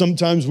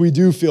 sometimes we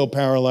do feel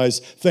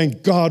paralyzed.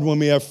 Thank God when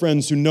we have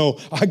friends who know,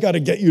 I got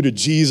to get you to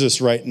Jesus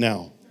right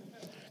now,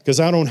 because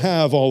I don't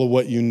have all of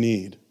what you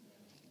need.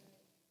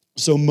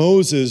 So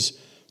Moses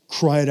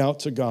cried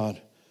out to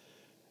God.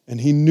 And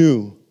he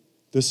knew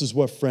this is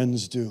what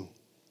friends do.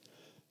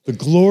 The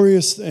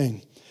glorious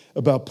thing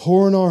about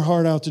pouring our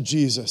heart out to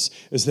Jesus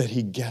is that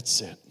he gets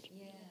it.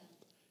 Yeah.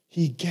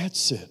 He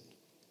gets it.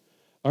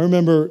 I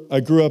remember I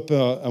grew up,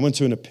 I went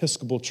to an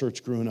Episcopal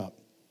church growing up.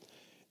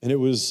 And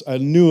I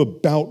knew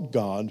about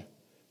God,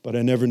 but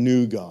I never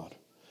knew God.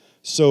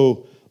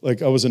 So,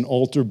 like, I was an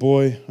altar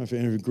boy. If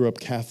any of you grew up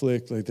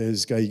Catholic, like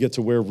this guy, you get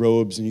to wear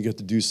robes and you get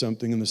to do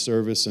something in the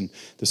service. And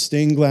the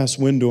stained glass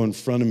window in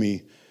front of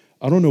me,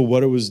 I don't know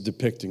what it was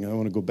depicting. I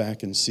want to go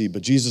back and see.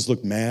 But Jesus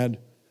looked mad.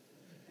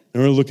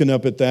 And we're looking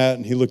up at that,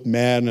 and he looked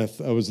mad. And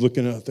I was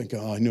looking at it, thinking,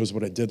 oh, he knows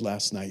what I did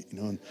last night. You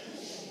know.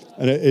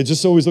 And it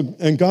just always looked,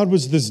 and God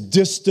was this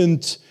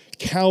distant,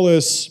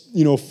 callous,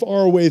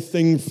 far away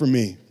thing for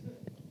me.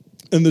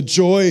 And the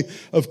joy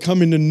of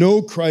coming to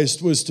know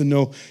Christ was to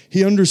know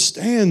he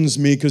understands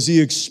me because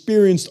he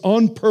experienced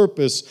on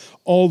purpose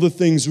all the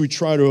things we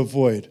try to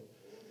avoid.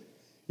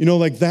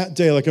 Like that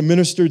day, like I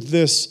ministered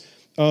this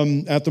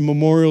at the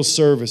memorial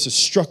service. It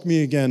struck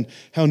me again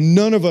how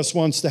none of us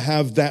wants to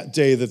have that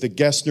day that the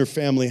Gessner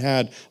family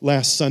had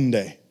last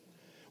Sunday,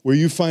 where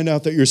you find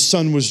out that your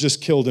son was just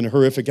killed in a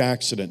horrific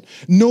accident.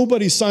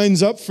 Nobody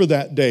signs up for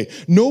that day.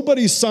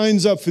 Nobody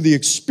signs up for the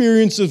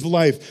experience of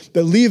life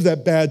that leave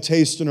that bad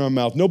taste in our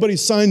mouth. Nobody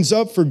signs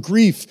up for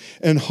grief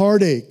and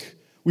heartache.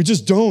 We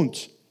just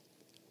don't.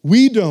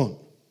 We don't.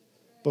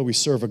 But we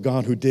serve a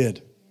God who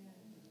did.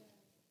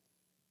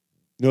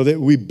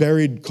 That we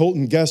buried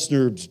Colton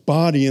Gessner's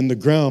body in the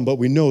ground, but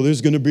we know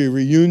there's going to be a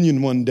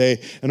reunion one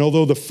day. And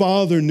although the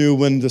father knew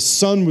when the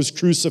son was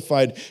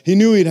crucified, he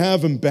knew he'd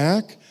have him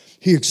back,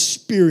 he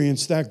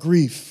experienced that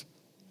grief.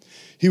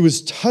 He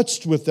was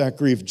touched with that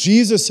grief.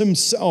 Jesus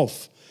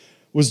himself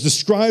was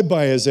described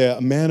by Isaiah,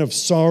 a man of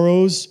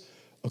sorrows,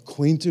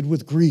 acquainted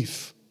with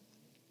grief.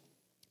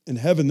 In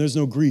heaven, there's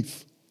no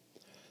grief.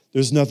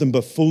 There's nothing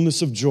but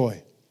fullness of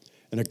joy.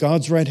 And at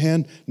God's right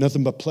hand,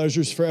 nothing but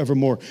pleasures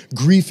forevermore.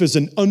 Grief is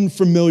an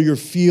unfamiliar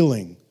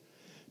feeling.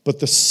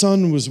 But the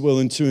Son was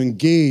willing to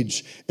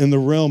engage in the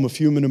realm of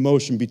human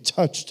emotion, be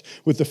touched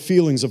with the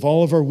feelings of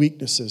all of our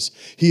weaknesses.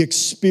 He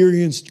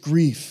experienced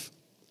grief.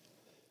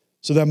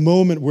 So that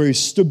moment where he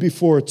stood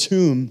before a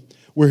tomb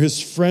where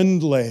his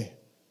friend lay.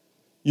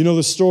 You know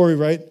the story,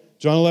 right?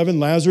 John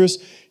 11, Lazarus,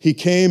 he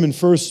came and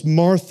first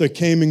Martha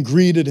came and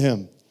greeted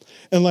him.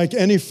 And like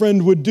any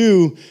friend would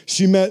do,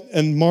 she met,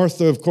 and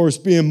Martha, of course,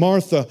 being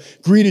Martha,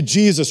 greeted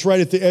Jesus right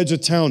at the edge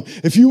of town.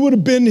 If you would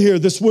have been here,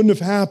 this wouldn't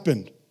have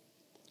happened.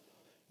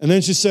 And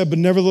then she said, but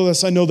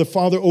nevertheless, I know the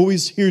Father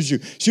always hears you.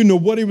 She didn't know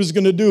what he was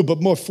going to do,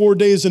 but 4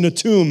 days in a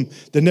tomb,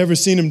 they'd never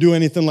seen him do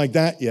anything like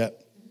that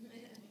yet.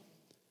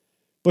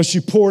 But she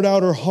poured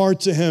out her heart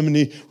to him, and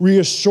he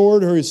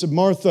reassured her. He said,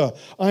 Martha,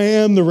 I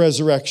am the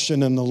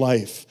resurrection and the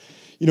life.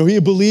 He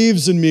who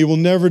believes in me will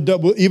never die.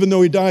 Even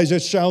though he dies,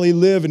 yet shall he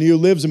live. And he who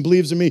lives and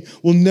believes in me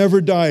will never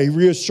die. He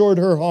reassured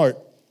her heart.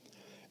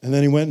 And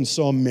then he went and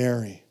saw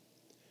Mary.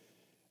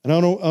 And I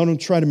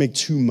don't try to make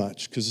too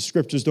much because the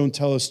scriptures don't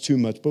tell us too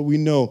much, but we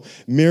know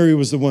Mary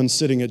was the one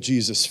sitting at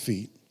Jesus'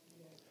 feet.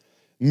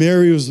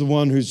 Mary was the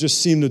one who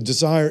just seemed to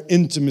desire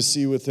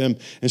intimacy with him,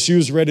 and she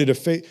was ready to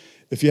face,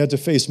 if you had to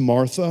face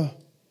Martha,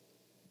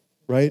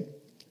 right?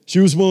 She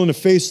was willing to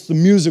face the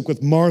music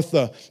with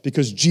Martha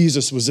because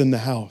Jesus was in the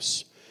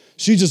house.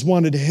 She just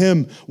wanted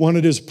him,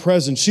 wanted his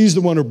presence. She's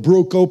the one who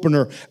broke open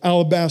her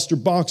alabaster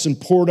box and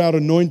poured out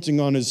anointing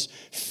on his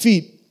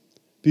feet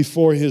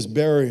before his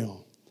burial.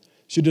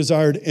 She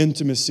desired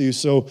intimacy.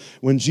 So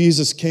when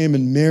Jesus came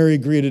and Mary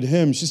greeted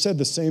him, she said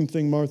the same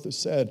thing Martha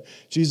said.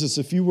 Jesus,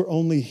 if you were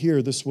only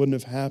here, this wouldn't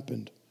have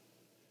happened.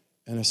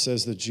 And it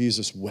says that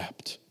Jesus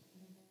wept.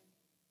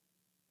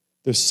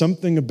 There's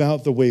something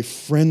about the way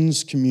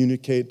friends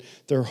communicate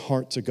their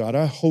heart to God.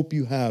 I hope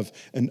you have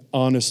an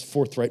honest,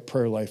 forthright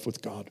prayer life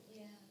with God.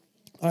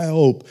 I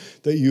hope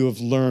that you have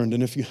learned.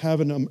 And if you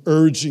haven't, I'm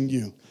urging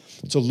you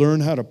to learn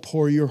how to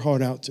pour your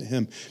heart out to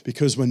him.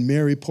 Because when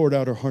Mary poured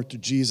out her heart to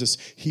Jesus,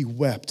 he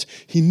wept.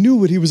 He knew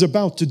what he was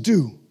about to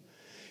do.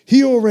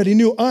 He already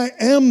knew, I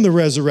am the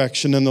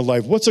resurrection and the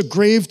life. What's a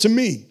grave to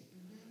me?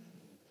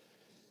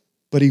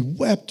 But he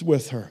wept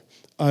with her.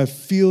 I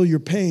feel your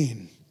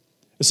pain.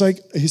 It's like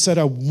he said,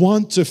 I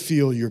want to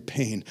feel your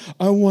pain.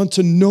 I want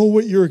to know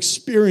what you're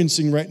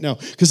experiencing right now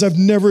because I've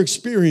never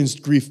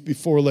experienced grief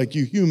before like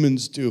you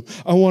humans do.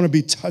 I want to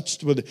be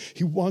touched with it.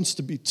 He wants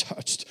to be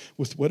touched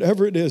with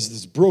whatever it is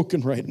that's broken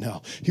right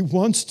now. He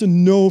wants to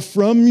know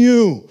from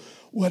you,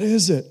 what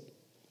is it?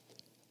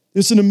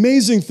 It's an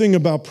amazing thing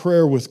about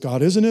prayer with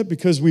God, isn't it?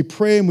 Because we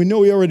pray and we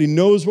know he already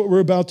knows what we're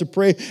about to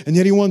pray, and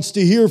yet he wants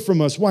to hear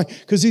from us. Why?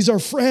 Because he's our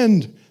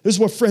friend. This is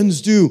what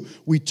friends do.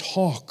 We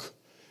talk.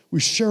 We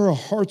share our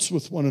hearts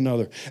with one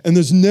another. And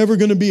there's never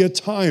going to be a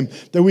time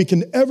that we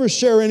can ever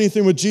share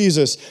anything with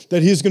Jesus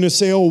that he's going to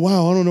say, oh,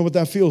 wow, I don't know what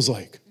that feels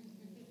like.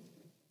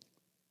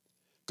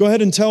 Go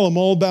ahead and tell him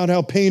all about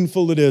how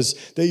painful it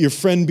is that your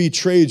friend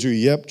betrayed you.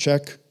 Yep,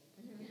 check.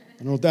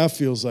 I know what that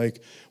feels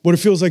like. What it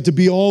feels like to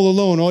be all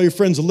alone. All your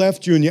friends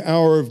left you in your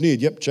hour of need.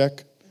 Yep,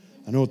 check.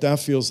 I know what that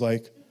feels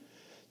like.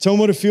 Tell him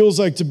what it feels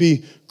like to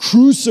be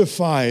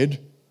crucified.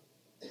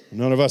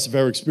 None of us have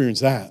ever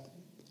experienced that.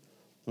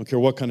 I don't care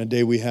what kind of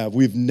day we have.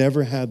 We've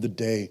never had the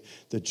day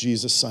that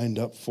Jesus signed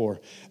up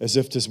for. As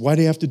if to, why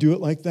do you have to do it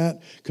like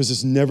that? Because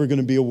there's never going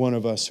to be a one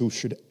of us who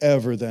should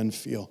ever then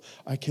feel,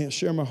 I can't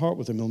share my heart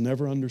with him. He'll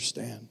never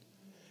understand.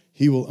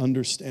 He will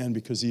understand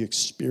because he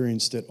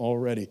experienced it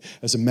already.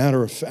 As a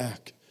matter of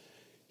fact,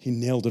 he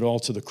nailed it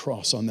all to the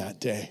cross on that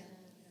day.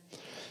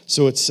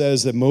 So it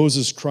says that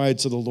Moses cried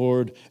to the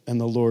Lord, and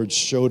the Lord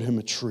showed him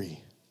a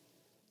tree.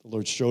 The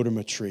Lord showed him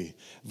a tree.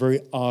 A very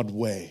odd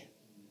way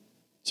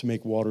to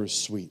make waters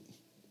sweet.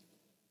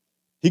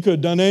 He could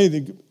have done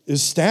anything.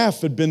 His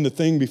staff had been the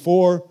thing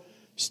before.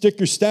 Stick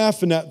your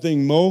staff in that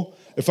thing, Mo.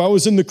 If I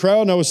was in the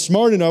crowd and I was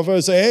smart enough, I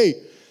would say,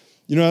 hey,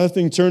 you know, that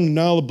thing turned to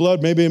Nile of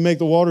blood. Maybe it'd make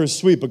the waters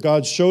sweet. But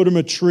God showed him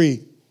a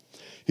tree.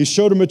 He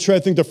showed him a tree. I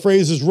think the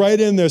phrase is right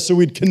in there so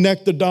we'd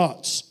connect the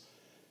dots.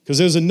 Because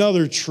there's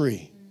another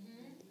tree.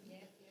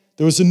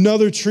 There was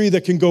another tree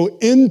that can go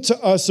into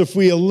us if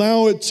we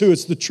allow it to.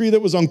 It's the tree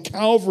that was on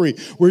Calvary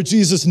where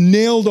Jesus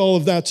nailed all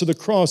of that to the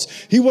cross.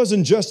 He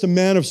wasn't just a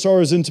man of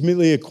sorrows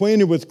intimately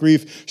acquainted with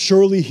grief.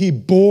 Surely he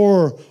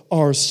bore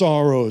our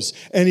sorrows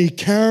and he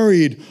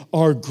carried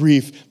our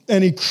grief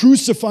and he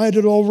crucified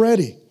it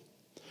already.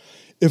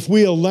 If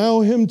we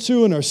allow him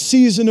to in our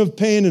season of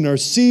pain, in our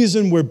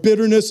season where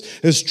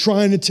bitterness is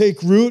trying to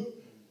take root,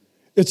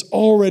 it's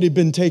already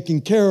been taken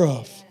care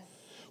of.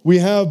 We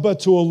have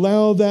but to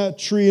allow that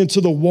tree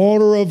into the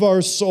water of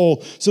our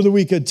soul so that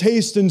we could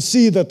taste and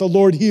see that the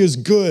Lord, he is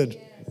good.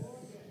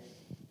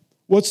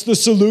 What's the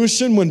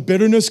solution when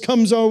bitterness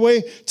comes our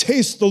way?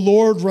 Taste the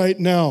Lord right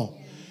now.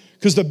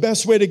 Because the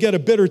best way to get a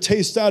bitter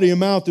taste out of your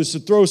mouth is to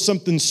throw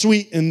something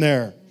sweet in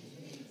there.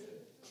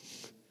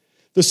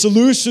 The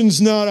solution's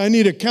not, I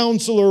need a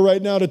counselor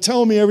right now to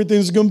tell me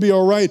everything's going to be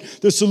all right.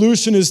 The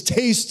solution is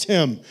taste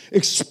him,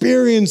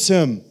 experience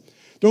him.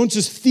 Don't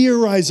just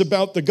theorize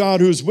about the God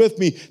who's with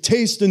me.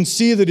 Taste and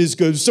see that he's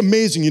good. It's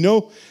amazing. You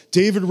know,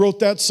 David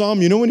wrote that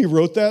psalm. You know when he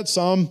wrote that?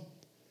 Psalm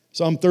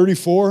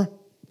 34.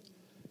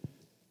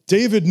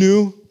 David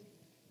knew.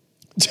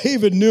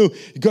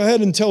 Go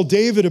ahead and tell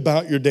David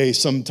about your day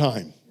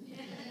sometime.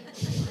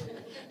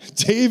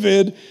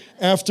 David,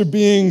 after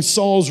being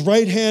Saul's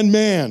right-hand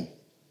man,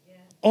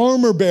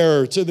 armor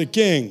bearer to the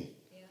king,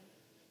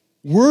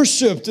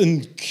 worshiped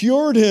and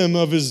cured him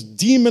of his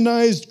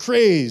demonized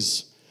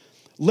craze,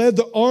 led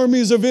the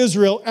armies of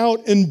Israel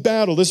out in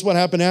battle. This is what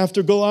happened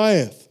after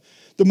Goliath.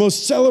 The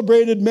most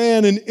celebrated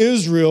man in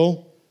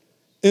Israel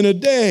in a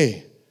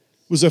day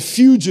was a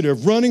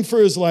fugitive running for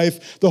his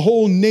life, the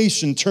whole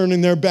nation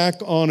turning their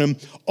back on him,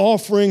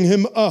 offering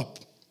him up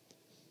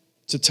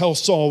to tell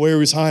Saul where he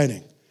was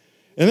hiding.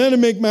 And then to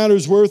make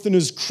matters worse, in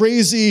his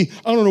crazy,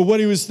 I don't know what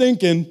he was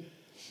thinking,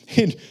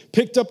 he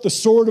picked up the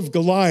sword of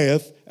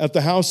Goliath at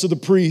the house of the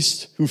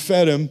priest who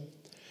fed him,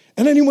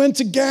 and then he went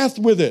to Gath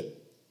with it.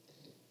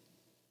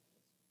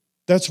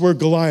 That's where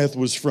Goliath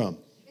was from.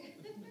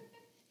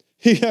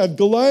 He had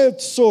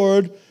Goliath's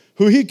sword,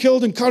 who he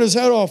killed and cut his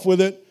head off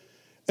with it.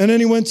 And then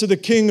he went to the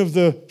king of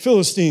the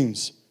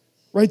Philistines,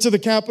 right to the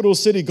capital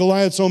city,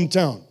 Goliath's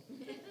hometown.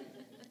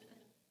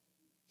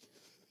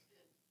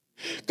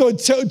 Go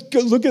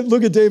look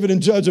at David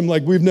and judge him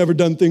like we've never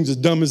done things as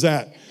dumb as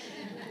that.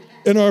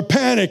 In our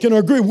panic, in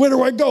our grief, where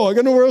do I go? I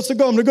got nowhere else to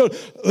go. I'm going to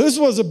go. This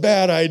was a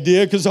bad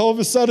idea because all of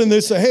a sudden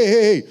they say,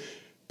 hey,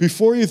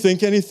 before you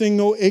think anything,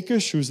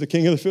 Achish, who's the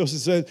king of the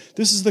Philistines, said,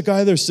 this is the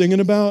guy they're singing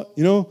about,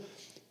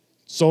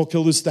 Saul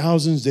killed his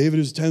thousands, David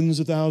his tens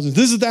of thousands.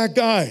 This is that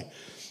guy.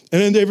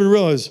 And then David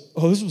realized,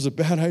 this was a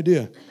bad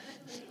idea.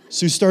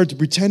 So he started to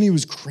pretend he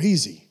was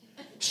crazy,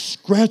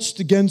 scratched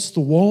against the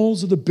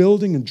walls of the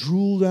building and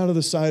drooled out of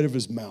the side of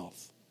his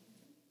mouth.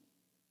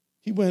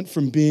 He went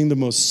from being the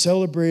most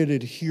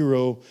celebrated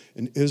hero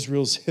in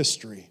Israel's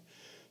history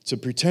to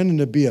pretending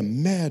to be a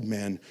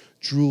madman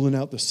drooling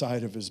out the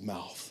side of his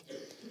mouth.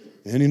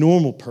 Any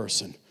normal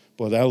person,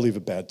 boy, that'll leave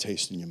a bad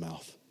taste in your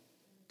mouth.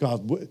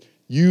 God,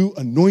 you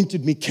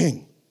anointed me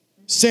king.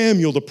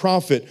 Samuel, the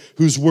prophet,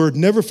 whose word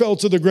never fell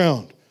to the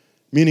ground,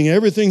 meaning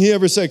everything he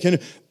ever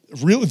said,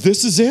 really,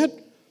 this is it?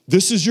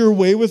 This is your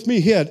way with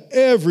me? He had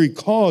every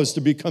cause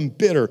to become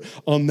bitter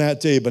on that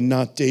day, but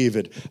not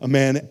David, a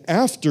man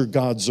after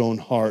God's own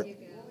heart,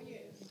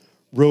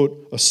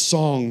 wrote a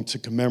song to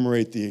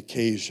commemorate the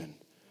occasion.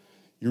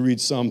 You read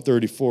Psalm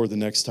 34 the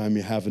next time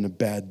you're having a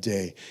bad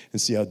day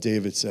and see how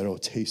David said,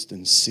 taste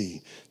and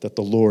see that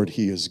the Lord,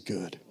 he is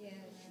good.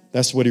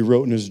 That's what he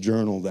wrote in his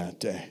journal that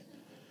day.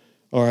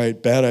 All right,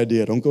 bad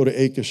idea. Don't go to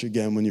Achish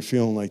again when you're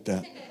feeling like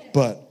that.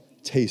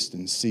 But taste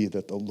and see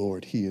that the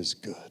Lord, he is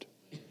good.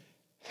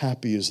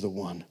 Happy is the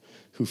one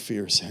who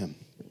fears him.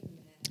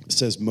 It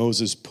says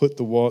Moses put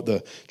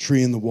the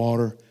tree in the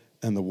water,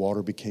 and the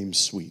water became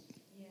sweet.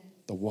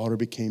 The water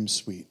became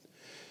sweet.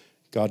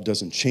 God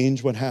doesn't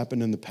change what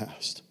happened in the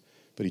past,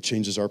 but he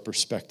changes our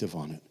perspective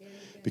on it.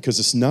 Because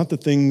it's not the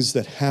things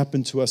that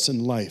happen to us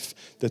in life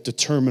that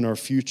determine our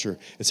future.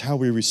 It's how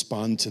we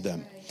respond to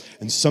them.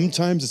 And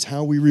sometimes it's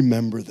how we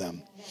remember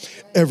them.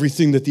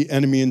 Everything that the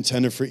enemy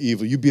intended for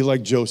evil. You'd be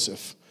like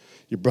Joseph.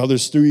 Your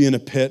brothers threw you in a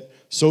pit,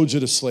 sold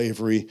you to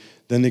slavery.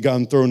 Then they got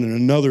him thrown in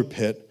another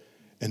pit.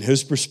 And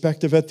his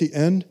perspective at the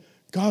end,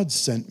 God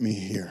sent me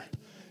here.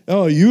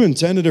 You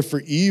intended it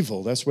for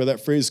evil. That's where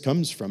that phrase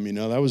comes from.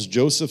 That was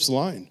Joseph's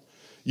line.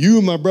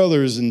 You, my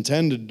brothers,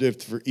 intended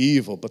it for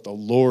evil, but the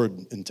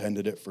Lord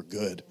intended it for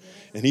good.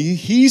 And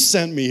he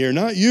sent me here,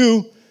 not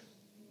you.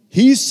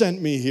 He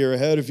sent me here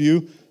ahead of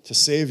you to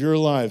save your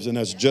lives. And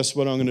that's just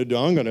what I'm going to do.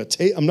 I'm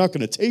not going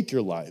to take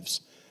your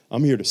lives.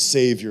 I'm here to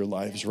save your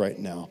lives right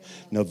now.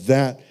 Now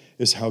that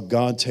is how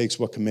God takes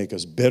what can make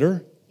us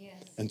bitter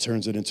and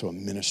turns it into a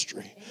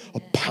ministry, a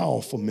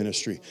powerful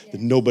ministry that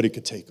nobody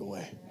could take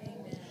away.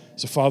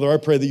 So, Father, I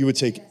pray that you would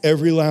take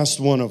every last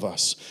one of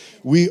us.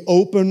 We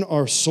open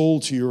our soul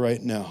to you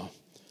right now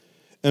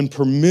and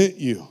permit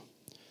you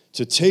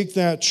to take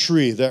that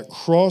tree, that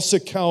cross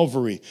at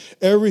Calvary,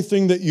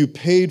 everything that you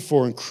paid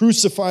for and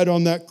crucified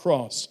on that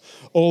cross,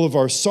 all of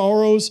our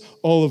sorrows,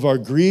 all of our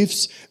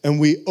griefs, and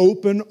we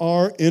open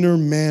our inner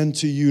man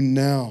to you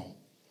now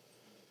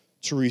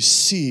to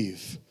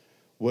receive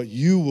what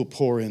you will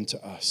pour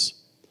into us.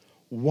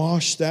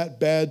 Wash that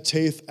bad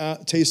taste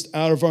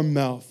out of our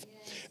mouth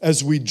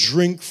as we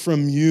drink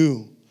from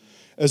you,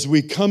 as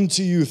we come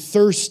to you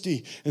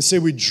thirsty and say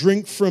we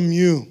drink from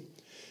you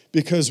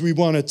because we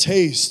want to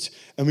taste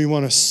and we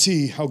want to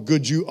see how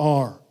good you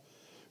are.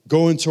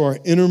 Go into our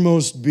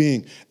innermost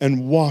being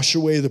and wash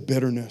away the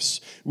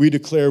bitterness. We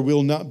declare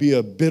we'll not be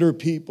a bitter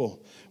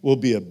people, we'll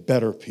be a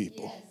better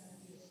people.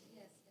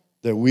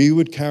 That we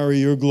would carry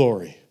your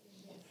glory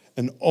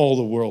and all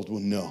the world will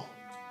know.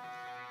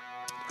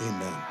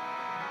 Amen.